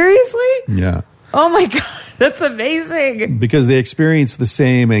 Wait, seriously? Yeah. Oh my God, that's amazing. Because they experience the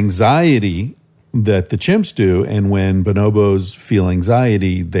same anxiety that the chimps do, and when bonobos feel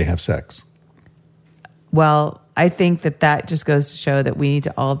anxiety, they have sex. Well, I think that just goes to show that we need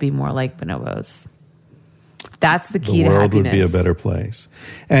to all be more like bonobos. That's the key to happiness. The world would be a better place.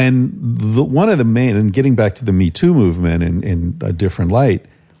 And one of the main, and getting back to the Me Too movement in a different light,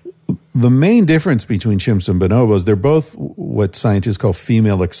 the main difference between chimps and bonobos, they're both what scientists call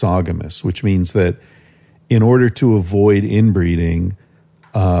female exogamous, which means that in order to avoid inbreeding,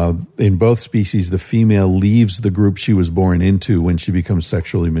 in both species, the female leaves the group she was born into when she becomes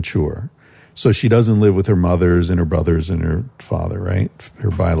sexually mature. So she doesn't live with her mothers and her brothers and her father, right?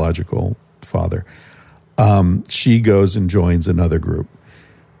 Her biological father. She goes and joins another group.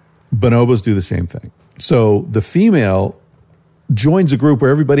 Bonobos do the same thing. So the female joins a group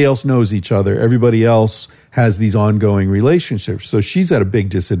where everybody else knows each other. Everybody else has these ongoing relationships. So she's at a big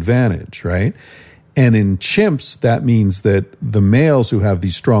disadvantage, right? And in chimps, that means that the males who have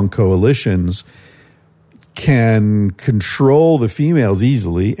these strong coalitions can control the females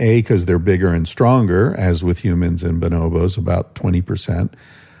easily, A, because they're bigger and stronger, as with humans and bonobos, about 20%,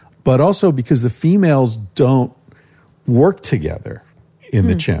 but also because the females don't work together in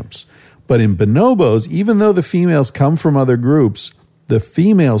the chimps. But in bonobos, even though the females come from other groups, the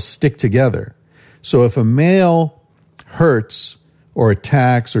females stick together. So if a male hurts or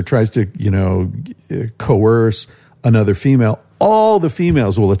attacks or tries to, coerce another female, all the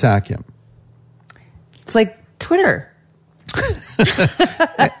females will attack him. It's like Twitter.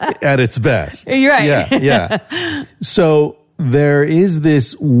 At its best. You're right. Yeah. So there is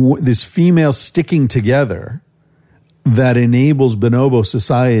this female sticking together that enables bonobo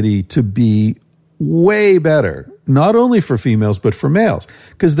society to be way better, not only for females, but for males.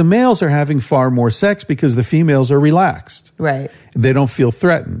 Because the males are having far more sex because the females are relaxed. Right. They don't feel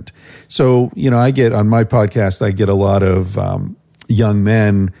threatened. So, I get on my podcast, I get a lot of young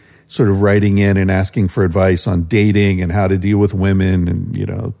men sort of writing in and asking for advice on dating and how to deal with women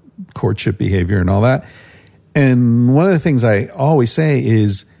and, courtship behavior and all that. And one of the things I always say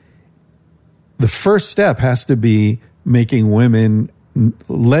is the first step has to be letting women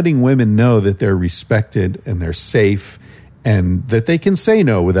know that they're respected and they're safe and that they can say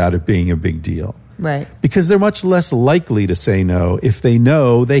no without it being a big deal. Right. Because they're much less likely to say no if they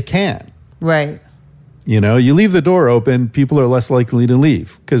know they can. Right. You leave the door open, people are less likely to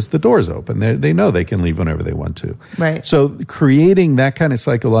leave because the door's open. They know they can leave whenever they want to. Right. So creating that kind of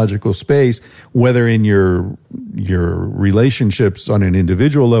psychological space, whether in your relationships on an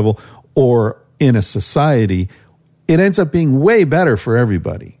individual level or in a society, it ends up being way better for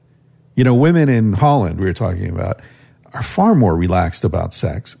everybody. Women in Holland, we were talking about, are far more relaxed about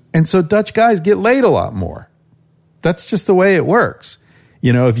sex. And so Dutch guys get laid a lot more. That's just the way it works.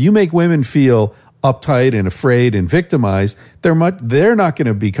 If you make women feel uptight and afraid and victimized, they're not going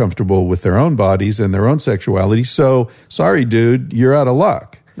to be comfortable with their own bodies and their own sexuality. So, sorry, dude, you're out of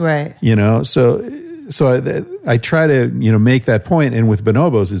luck. Right. So I try to, make that point. And with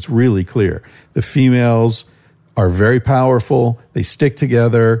bonobos, it's really clear. The females are very powerful. They stick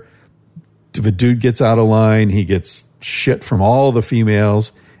together. If a dude gets out of line, he gets shit from all the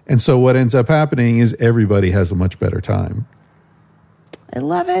females. And so what ends up happening is everybody has a much better time. I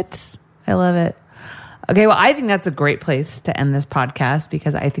love it. Okay, well, I think that's a great place to end this podcast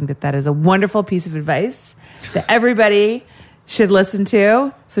because I think that is a wonderful piece of advice that everybody should listen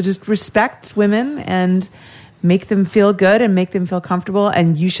to. So just respect women and make them feel good and make them feel comfortable,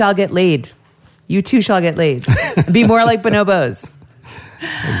 and you shall get laid. You too shall get laid. Be more like bonobos.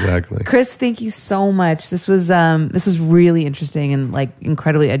 Exactly. Chris, thank you so much. This was really interesting and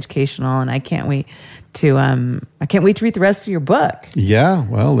incredibly educational, and I can't wait to read the rest of your book. Yeah,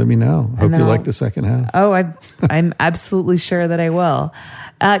 well, let me know. Hope you like the second half. Oh, I'm absolutely sure that I will.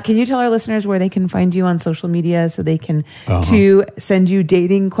 Can you tell our listeners where they can find you on social media so they can to send you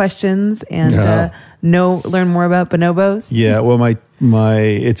dating questions and learn more about bonobos? Yeah, well,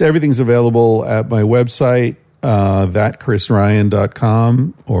 everything's available at my website,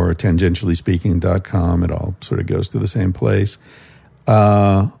 thatchrisryan.com or tangentiallyspeaking.com. It all sort of goes to the same place.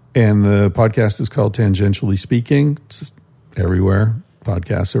 And the podcast is called Tangentially Speaking. It's everywhere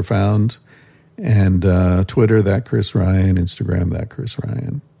podcasts are found. And Twitter, That Chris Ryan. Instagram, That Chris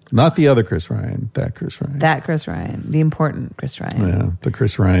Ryan. Not the other Chris Ryan, That Chris Ryan. That Chris Ryan. The important Chris Ryan. Yeah, the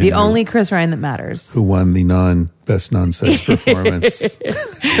Chris Ryan. The only Chris Ryan that matters. Who won the best non-sex performance.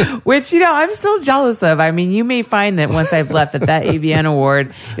 Which, I'm still jealous of. I mean, you may find that once I've left that AVN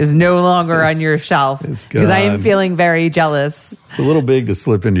award is no longer on your shelf. It's gone. Because I am feeling very jealous. It's a little big to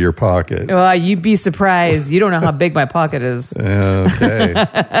slip into your pocket. Well, you'd be surprised. You don't know how big my pocket is. Okay.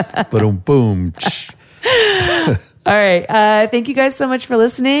 Boom. All right. Thank you guys so much for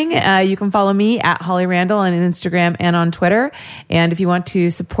listening. You can follow me at Holly Randall on Instagram and on Twitter. And if you want to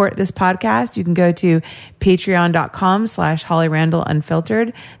support this podcast, you can go to patreon.com/Holly Randall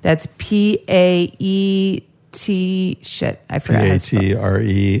Unfiltered. That's PAET. I forgot.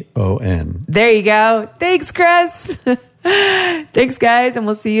 PATREON. There you go. Thanks, Chris. Thanks, guys. And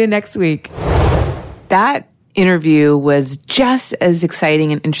we'll see you next week. That interview was just as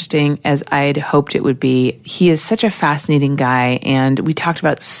exciting and interesting as I'd hoped it would be. He is such a fascinating guy, and we talked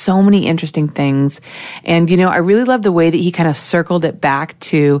about so many interesting things. And, I really love the way that he kind of circled it back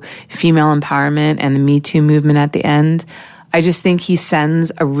to female empowerment and the Me Too movement at the end. I just think he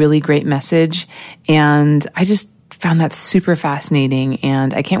sends a really great message, and I just found that super fascinating,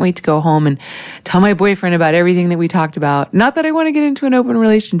 and I can't wait to go home and tell my boyfriend about everything that we talked about. Not that I want to get into an open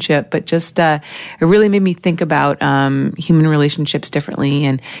relationship, but just it really made me think about human relationships differently,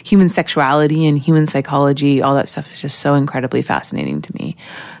 and human sexuality and human psychology. All that stuff is just so incredibly fascinating to me.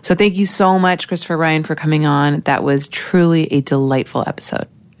 So thank you so much, Christopher Ryan, for coming on. That was truly a delightful episode.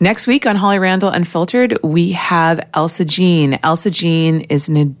 Next week on Holly Randall Unfiltered, we have Elsa Jean. Elsa Jean is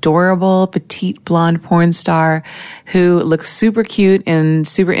an adorable, petite, blonde porn star who looks super cute and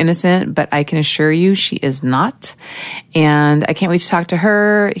super innocent, but I can assure you she is not. And I can't wait to talk to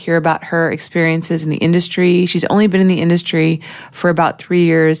her, hear about her experiences in the industry. She's only been in the industry for about 3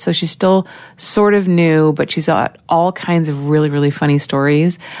 years, so she's still sort of new, but she's got all kinds of really, really funny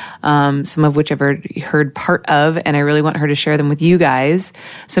stories, some of which I've heard part of, and I really want her to share them with you guys.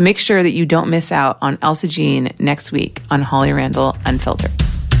 So make sure that you don't miss out on Elsa Jean next week on Holly Randall Unfiltered.